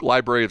Public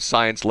Library of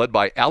Science led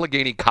by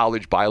Allegheny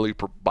College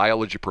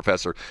biology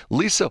professor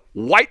Lisa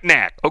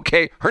Whitenack.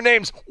 Okay, her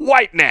name's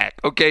Whitenack.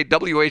 Okay,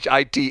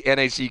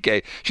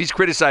 Whitnack. She's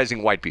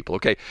criticizing white people.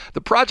 Okay, the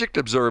project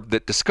observed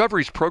that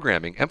Discovery's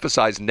programming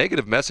emphasized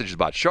negative messages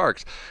about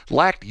sharks,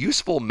 lacked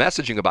useful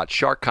messaging about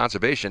shark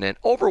conservation, and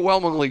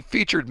overwhelmingly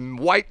featured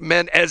white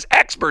men as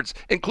experts,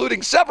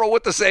 including several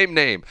with the same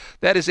name.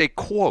 That is a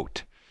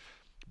quote.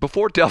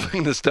 Before delving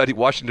into the study,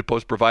 Washington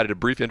Post provided a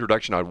brief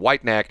introduction on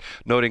Whitenack,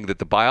 noting that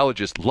the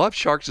biologist loved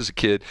sharks as a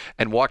kid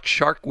and watched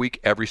Shark Week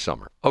every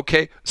summer.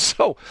 Okay,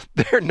 so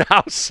they're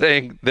now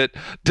saying that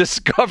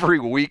Discovery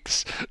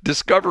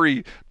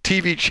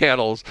TV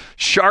channels,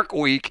 Shark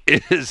Week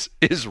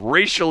is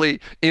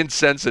racially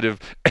insensitive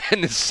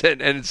and is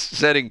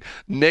setting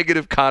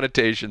negative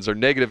connotations or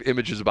negative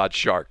images about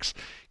sharks.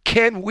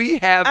 Can we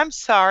have... I'm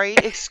sorry.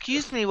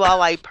 Excuse me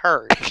while I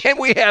purge. Can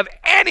we have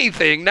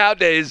anything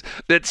nowadays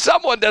that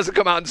someone doesn't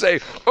come out and say,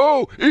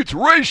 oh, it's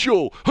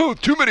racial. Oh,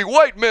 too many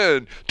white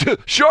men.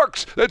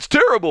 Sharks, that's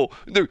terrible.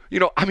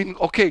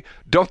 Okay,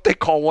 don't they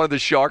call one of the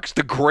sharks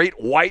the Great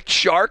White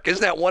Shark?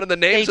 Isn't that one of the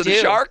names of the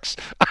sharks?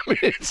 I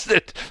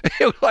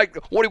mean, like,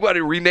 what do you want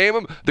to rename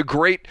him? The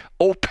Great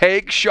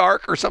Opaque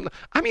Shark or something?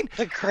 I mean...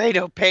 The Great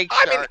Opaque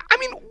Shark. I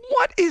mean,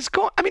 what is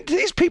going... I mean, do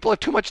these people have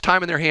too much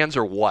time in their hands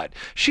or what?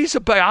 She's a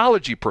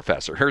biology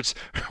professor.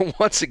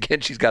 Once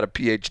again, she's got a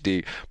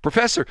PhD.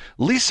 Professor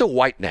Lisa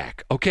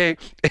Whitenack, okay?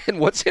 And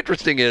what's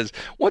interesting is,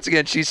 once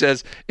again, she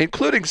says,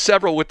 including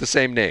several with the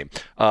same name.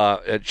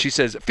 She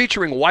says,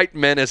 featuring white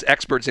men as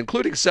experts,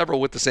 including several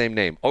with the same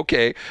name.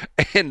 Okay.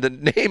 And the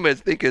name, I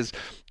think,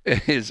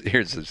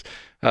 here's this.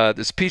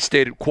 This piece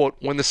stated, quote,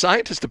 when the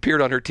scientist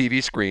appeared on her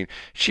TV screen,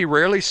 she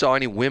rarely saw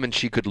any women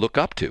she could look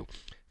up to.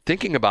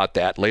 Thinking about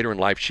that later in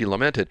life, she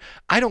lamented,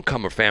 I don't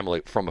come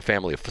from a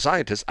family of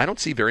scientists. I don't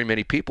see very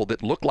many people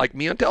that look like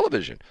me on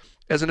television.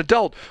 As an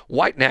adult,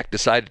 Whitenack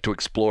decided to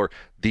explore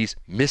these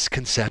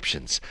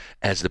misconceptions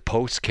as the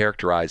Post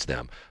characterized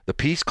them. The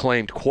piece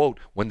claimed,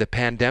 quote, when the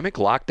pandemic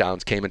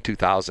lockdowns came in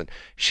 2000,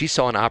 she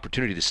saw an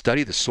opportunity to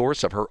study the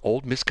source of her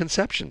old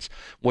misconceptions.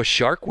 Was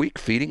Shark Week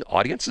feeding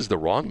audiences the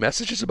wrong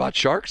messages about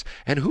sharks?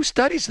 And who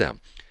studies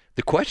them?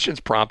 The questions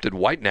prompted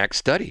Whitenack's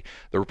study.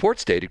 The report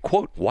stated,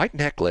 quote,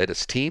 Whitenack led a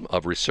team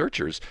of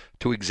researchers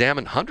to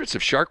examine hundreds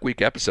of Shark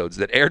Week episodes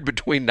that aired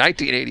between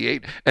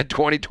 1988 and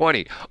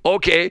 2020.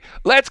 Okay,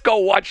 let's go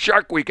watch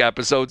Shark Week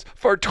episodes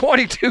for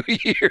 22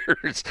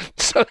 years.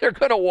 So they're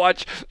going to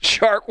watch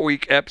Shark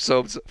Week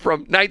episodes from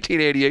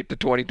 1988 to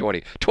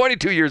 2020.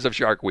 22 years of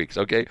Shark Weeks,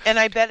 okay? And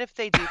I bet if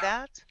they do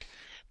that,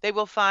 they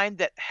will find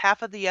that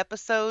half of the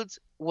episodes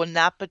will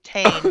not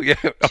pertain to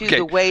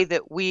the way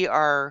that we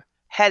are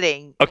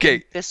heading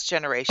in this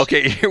generation.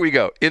 Okay, here we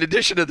go. In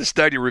addition to the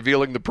study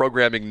revealing the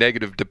programming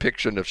negative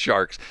depiction of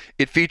sharks,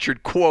 it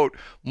featured, quote,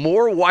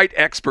 more white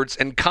experts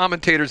and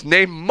commentators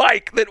named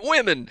Mike than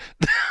women,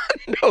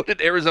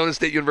 noted Arizona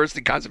State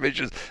University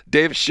conservationist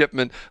Dave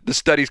Shipman, the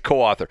study's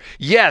co-author.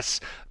 Yes,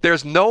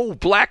 there's no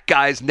black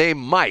guys named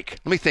Mike.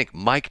 Let me think.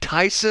 Mike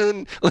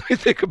Tyson? Let me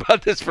think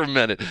about this for a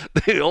minute.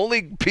 The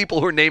only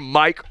people who are named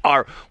Mike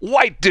are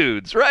white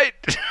dudes, right?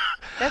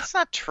 That's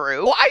not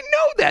true. Well, I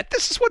know that.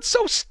 This is what's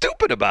so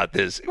stupid about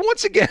this.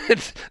 Once again,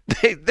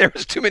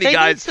 there's too many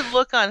guys. They need to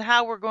look on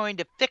how we're going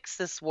to fix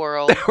this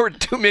world. There were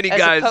too many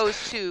guys. As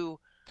opposed to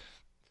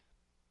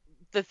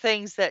the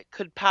things that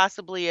could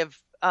possibly have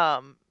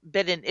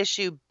been an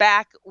issue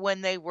back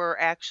when they were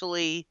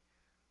actually...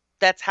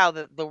 That's how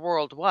the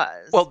world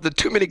was. Well, the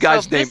too many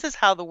guys named... This is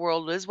how the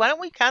world is. Why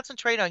don't we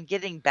concentrate on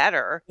getting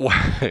better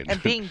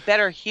and being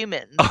better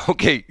humans?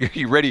 Okay,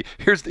 you ready?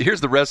 Here's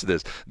the rest of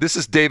this. This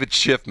is David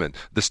Schiffman,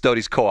 the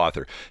study's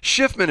co-author.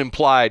 Schiffman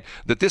implied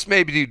that this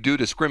may be due to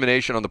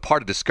discrimination on the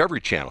part of Discovery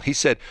Channel. He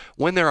said,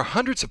 when there are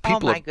hundreds of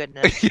people... Oh, my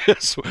goodness.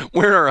 Yes,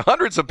 when there are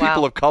hundreds of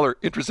people of color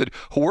interested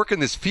who work in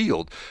this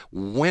field,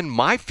 when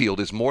my field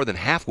is more than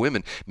half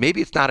women,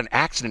 maybe it's not an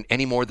accident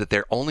anymore that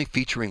they're only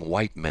featuring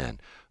white men.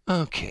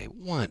 Okay,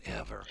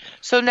 whatever.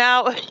 So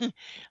now,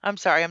 I'm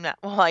sorry, I'm not,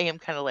 well, I am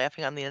kind of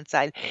laughing on the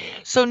inside.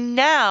 So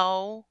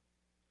now,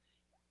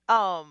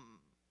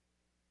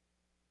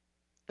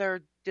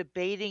 they're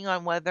debating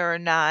on whether or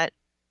not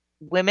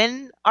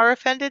women are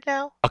offended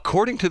now?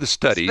 According to the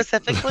study,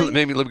 specifically?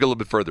 Maybe let me go a little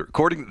bit further.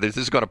 This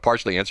is going to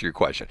partially answer your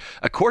question.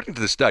 According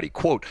to the study,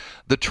 quote,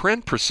 the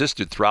trend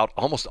persisted throughout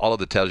almost all of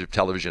the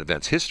television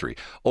event's history.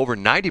 Over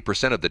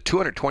 90% of the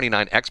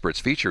 229 experts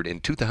featured in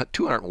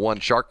 201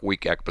 Shark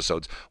Week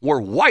episodes were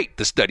white,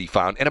 the study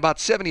found, and about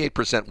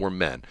 78% were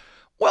men.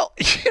 Well,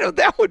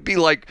 that would be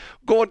like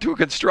going to a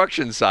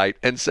construction site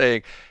and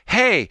saying,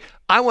 hey,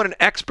 I want an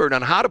expert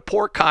on how to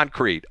pour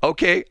concrete.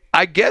 Okay,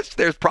 I guess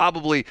there's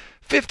probably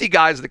 50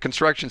 guys at the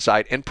construction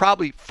site, and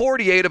probably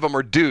 48 of them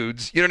are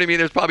dudes. You know what I mean?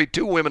 There's probably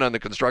 2 women on the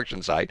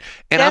construction site.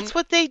 And that's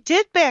what they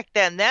did back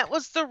then. That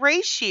was the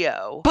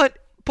ratio. But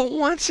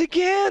once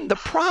again, the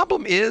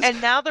problem is...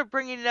 And now they're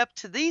bringing it up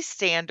to these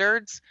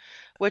standards,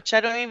 which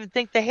I don't even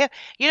think they have.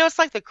 It's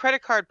like the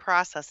credit card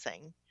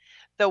processing.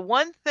 The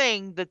one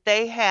thing that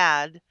they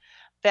had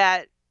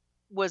that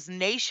was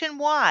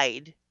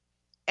nationwide,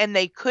 and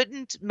they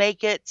couldn't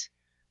make it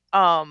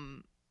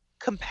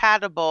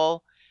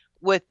compatible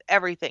with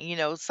everything. You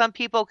know, some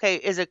people, okay,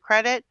 is it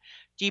credit?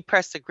 Do you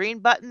press the green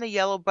button, the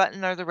yellow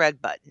button, or the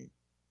red button?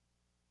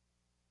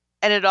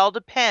 And it all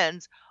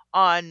depends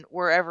on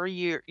wherever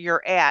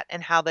you're at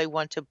and how they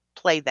want to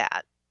play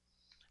that.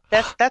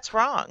 That's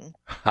wrong.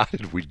 How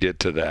did we get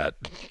to that?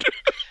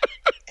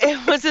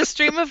 It was a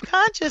stream of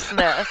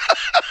consciousness.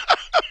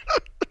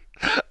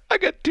 I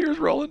got tears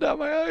rolling down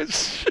my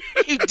eyes.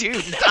 You do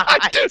not.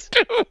 I do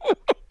too.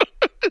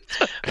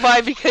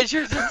 Why? Because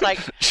you're just like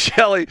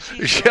Shelley's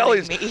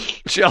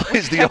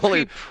the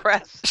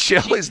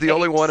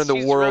only one in the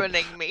She's world.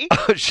 ruining me.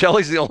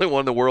 Shelley's the only one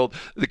in the world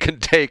that can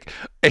take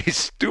a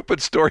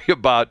stupid story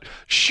about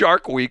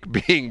Shark Week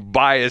being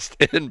biased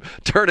and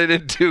turn it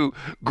into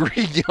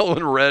green, yellow,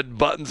 and red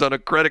buttons on a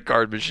credit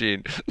card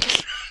machine.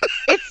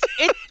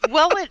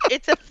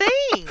 It's a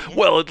thing.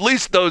 Well, at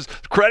least those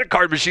credit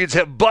card machines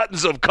have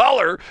buttons of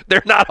color.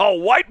 They're not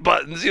all white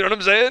buttons. You know what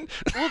I'm saying?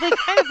 Well, they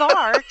kind of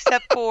are,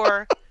 except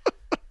for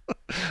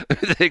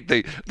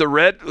the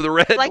red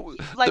like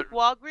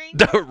Walgreens.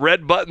 The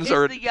red buttons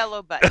are the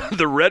yellow button.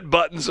 The red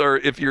buttons are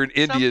if you're an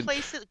Indian. Some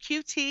places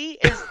QT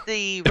is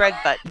the red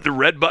button. The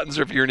red buttons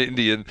are if you're an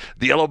Indian.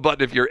 The yellow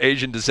button if you're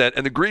Asian descent,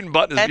 and the green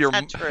button is if you're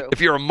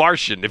a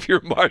Martian. If you're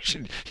a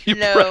Martian, you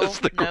press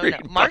the green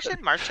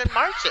button. Martian.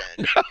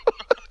 No.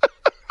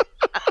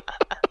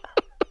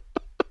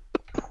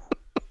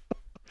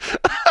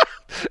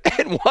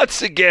 And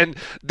once again,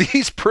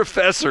 these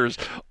professors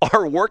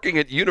are working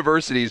at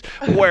universities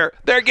where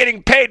they're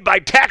getting paid by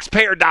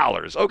taxpayer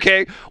dollars.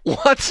 Okay,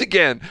 once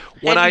again,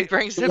 when he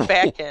brings it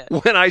back in.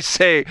 When I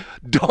say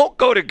don't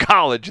go to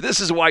college, this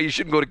is why you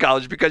shouldn't go to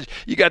college, because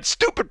you got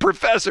stupid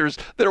professors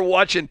that are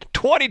watching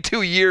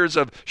 22 years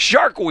of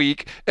Shark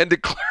Week and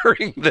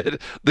declaring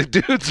that the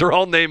dudes are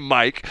all named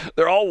Mike,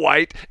 they're all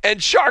white,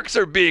 and sharks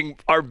are being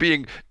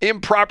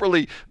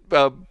improperly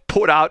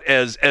put out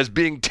as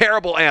being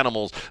terrible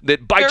animals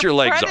that bite your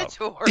legs off.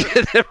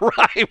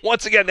 Right.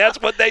 Once again,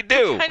 that's what they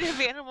do. What kind of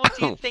animals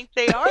do you think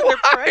they are? They're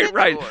predators.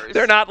 Right.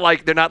 They're not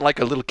like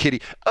a little kitty.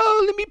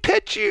 Oh, let me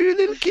pet you,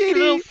 little kitty.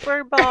 Little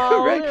fur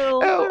ball. Right.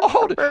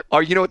 Hold it. Oh,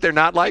 you know what they're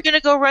not like? You're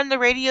gonna go run the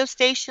radio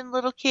station,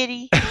 little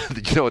kitty.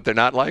 You know what they're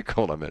not like?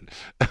 Hold on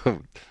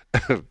a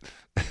minute.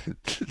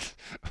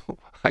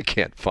 I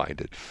can't find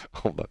it.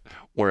 Hold on.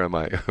 Where am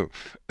I?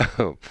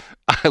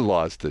 I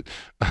lost it.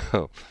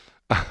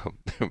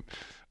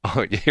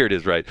 Oh, here it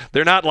is, right.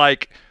 They're not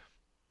like,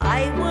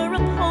 I were a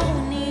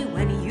pony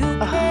when you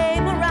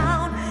came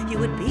around. You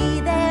would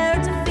be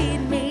there to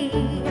feed me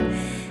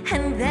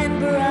and then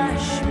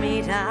brush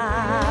me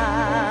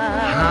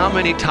down. How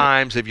many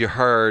times have you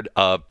heard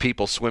of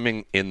people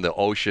swimming in the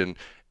ocean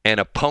and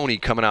a pony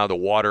coming out of the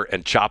water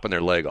and chopping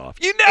their leg off?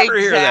 You never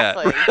hear that.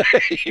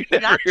 Right? You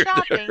never hear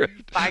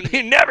that.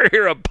 You never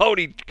hear a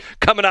pony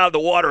coming out of the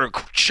water and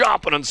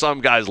chopping on some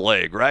guy's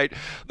leg, right?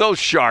 Those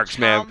sharks,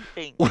 man.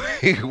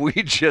 We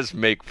just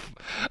make...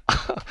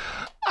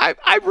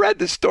 I read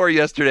this story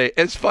yesterday.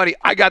 It's funny.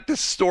 I got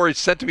this story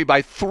sent to me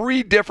by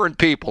 3 different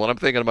people, and I'm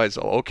thinking to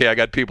myself, okay, I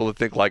got people that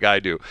think like I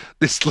do.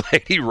 This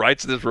lady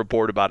writes this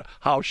report about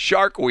how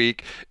Shark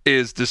Week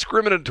is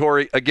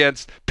discriminatory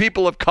against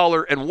people of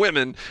color and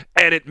women,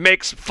 and it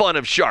makes fun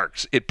of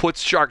sharks. It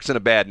puts sharks in a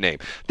bad name.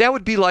 That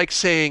would be like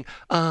saying,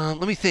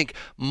 let me think,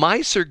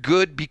 mice are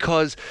good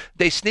because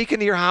they sneak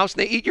into your house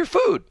and they eat your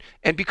food.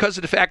 And because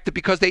of the fact that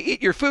because they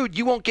eat your food,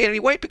 you won't gain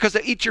any weight because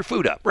they eat your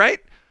food up, right?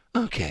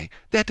 Okay,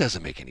 that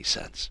doesn't make any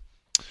sense.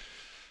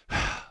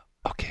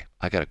 Okay,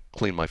 I got to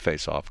clean my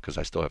face off because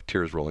I still have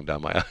tears rolling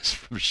down my eyes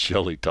from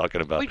Shelley talking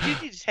about we do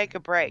need to take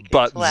a break.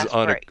 Buttons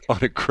on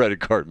a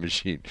credit card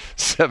machine.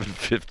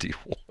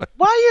 751.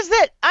 Why is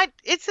that?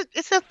 It's a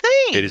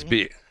thing. It is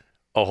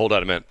Oh, hold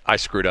on a minute. I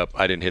screwed up.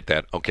 I didn't hit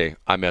that. Okay,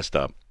 I messed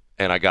up.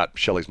 And I got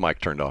Shelley's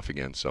mic turned off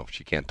again, so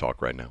she can't talk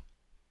right now.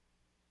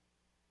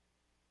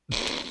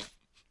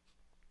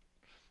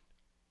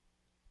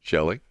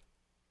 Shelley?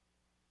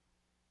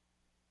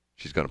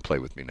 She's going to play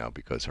with me now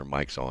because her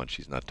mic's on.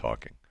 She's not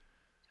talking.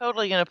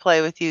 Totally going to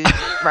play with you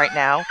right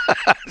now.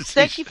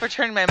 Thank you for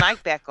turning my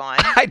mic back on.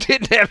 I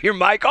didn't have your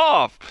mic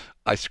off.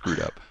 I screwed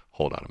up.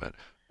 Hold on a minute.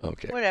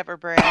 Okay. Whatever,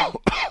 Brad.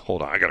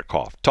 Hold on. I got a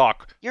cough.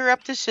 Talk. You're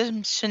up to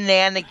some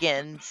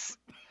shenanigans,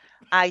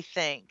 I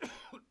think.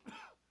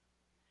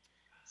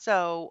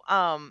 So,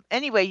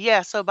 anyway,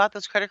 yeah. So about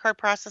this credit card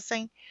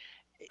processing,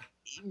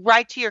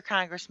 write to your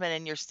congressman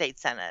in your state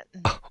senate.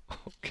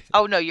 Okay.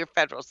 Oh no, your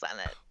federal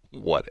senate.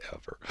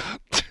 Whatever.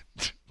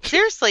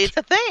 Seriously, it's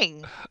a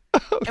thing.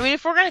 I mean,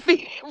 if we're gonna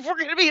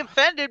be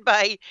offended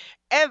by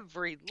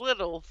every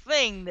little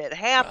thing that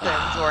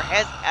happens or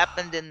has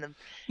happened in the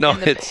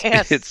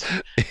past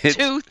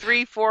 200,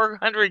 300,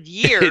 400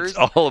 years,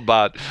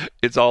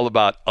 it's all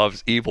about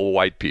us evil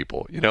white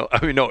people. You know,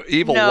 I mean, no,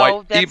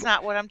 that's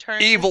not what I'm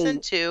turning this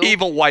into.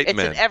 Evil white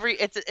men.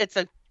 It's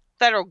a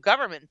federal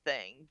government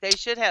thing. They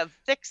should have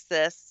fixed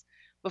this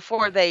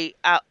before they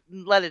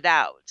let it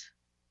out.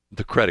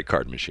 The credit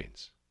card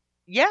machines.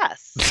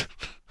 Yes.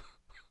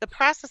 The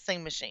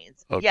processing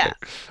machines. Okay. Yes.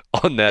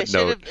 On that They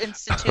note, should have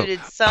instituted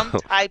some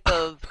type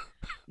of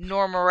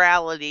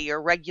normality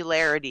or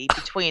regularity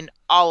between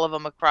all of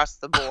them across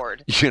the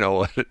board. you know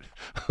what?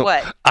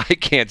 What? I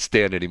can't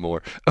stand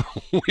anymore.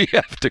 We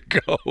have to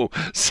go.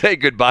 Say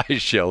goodbye,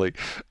 Shelley.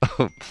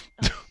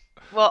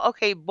 Well,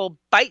 okay, well,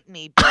 bite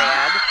me,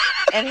 Brad.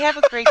 And have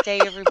a great day,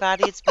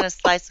 everybody. It's been a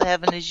slice of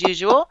heaven as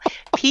usual.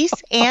 Peace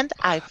and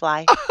I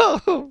fly.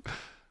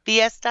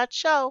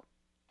 BS.show.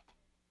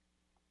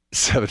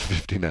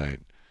 7:59.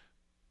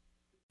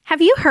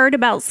 Have you heard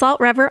about Salt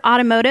River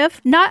Automotive?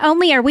 Not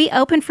only are we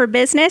open for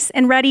business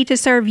and ready to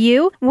serve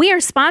you, we are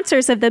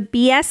sponsors of the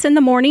BS in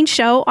the Morning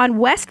show on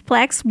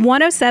Westplex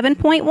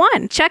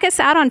 107.1. Check us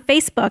out on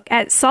Facebook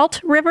at Salt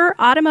River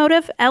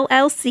Automotive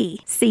LLC.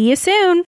 See you soon.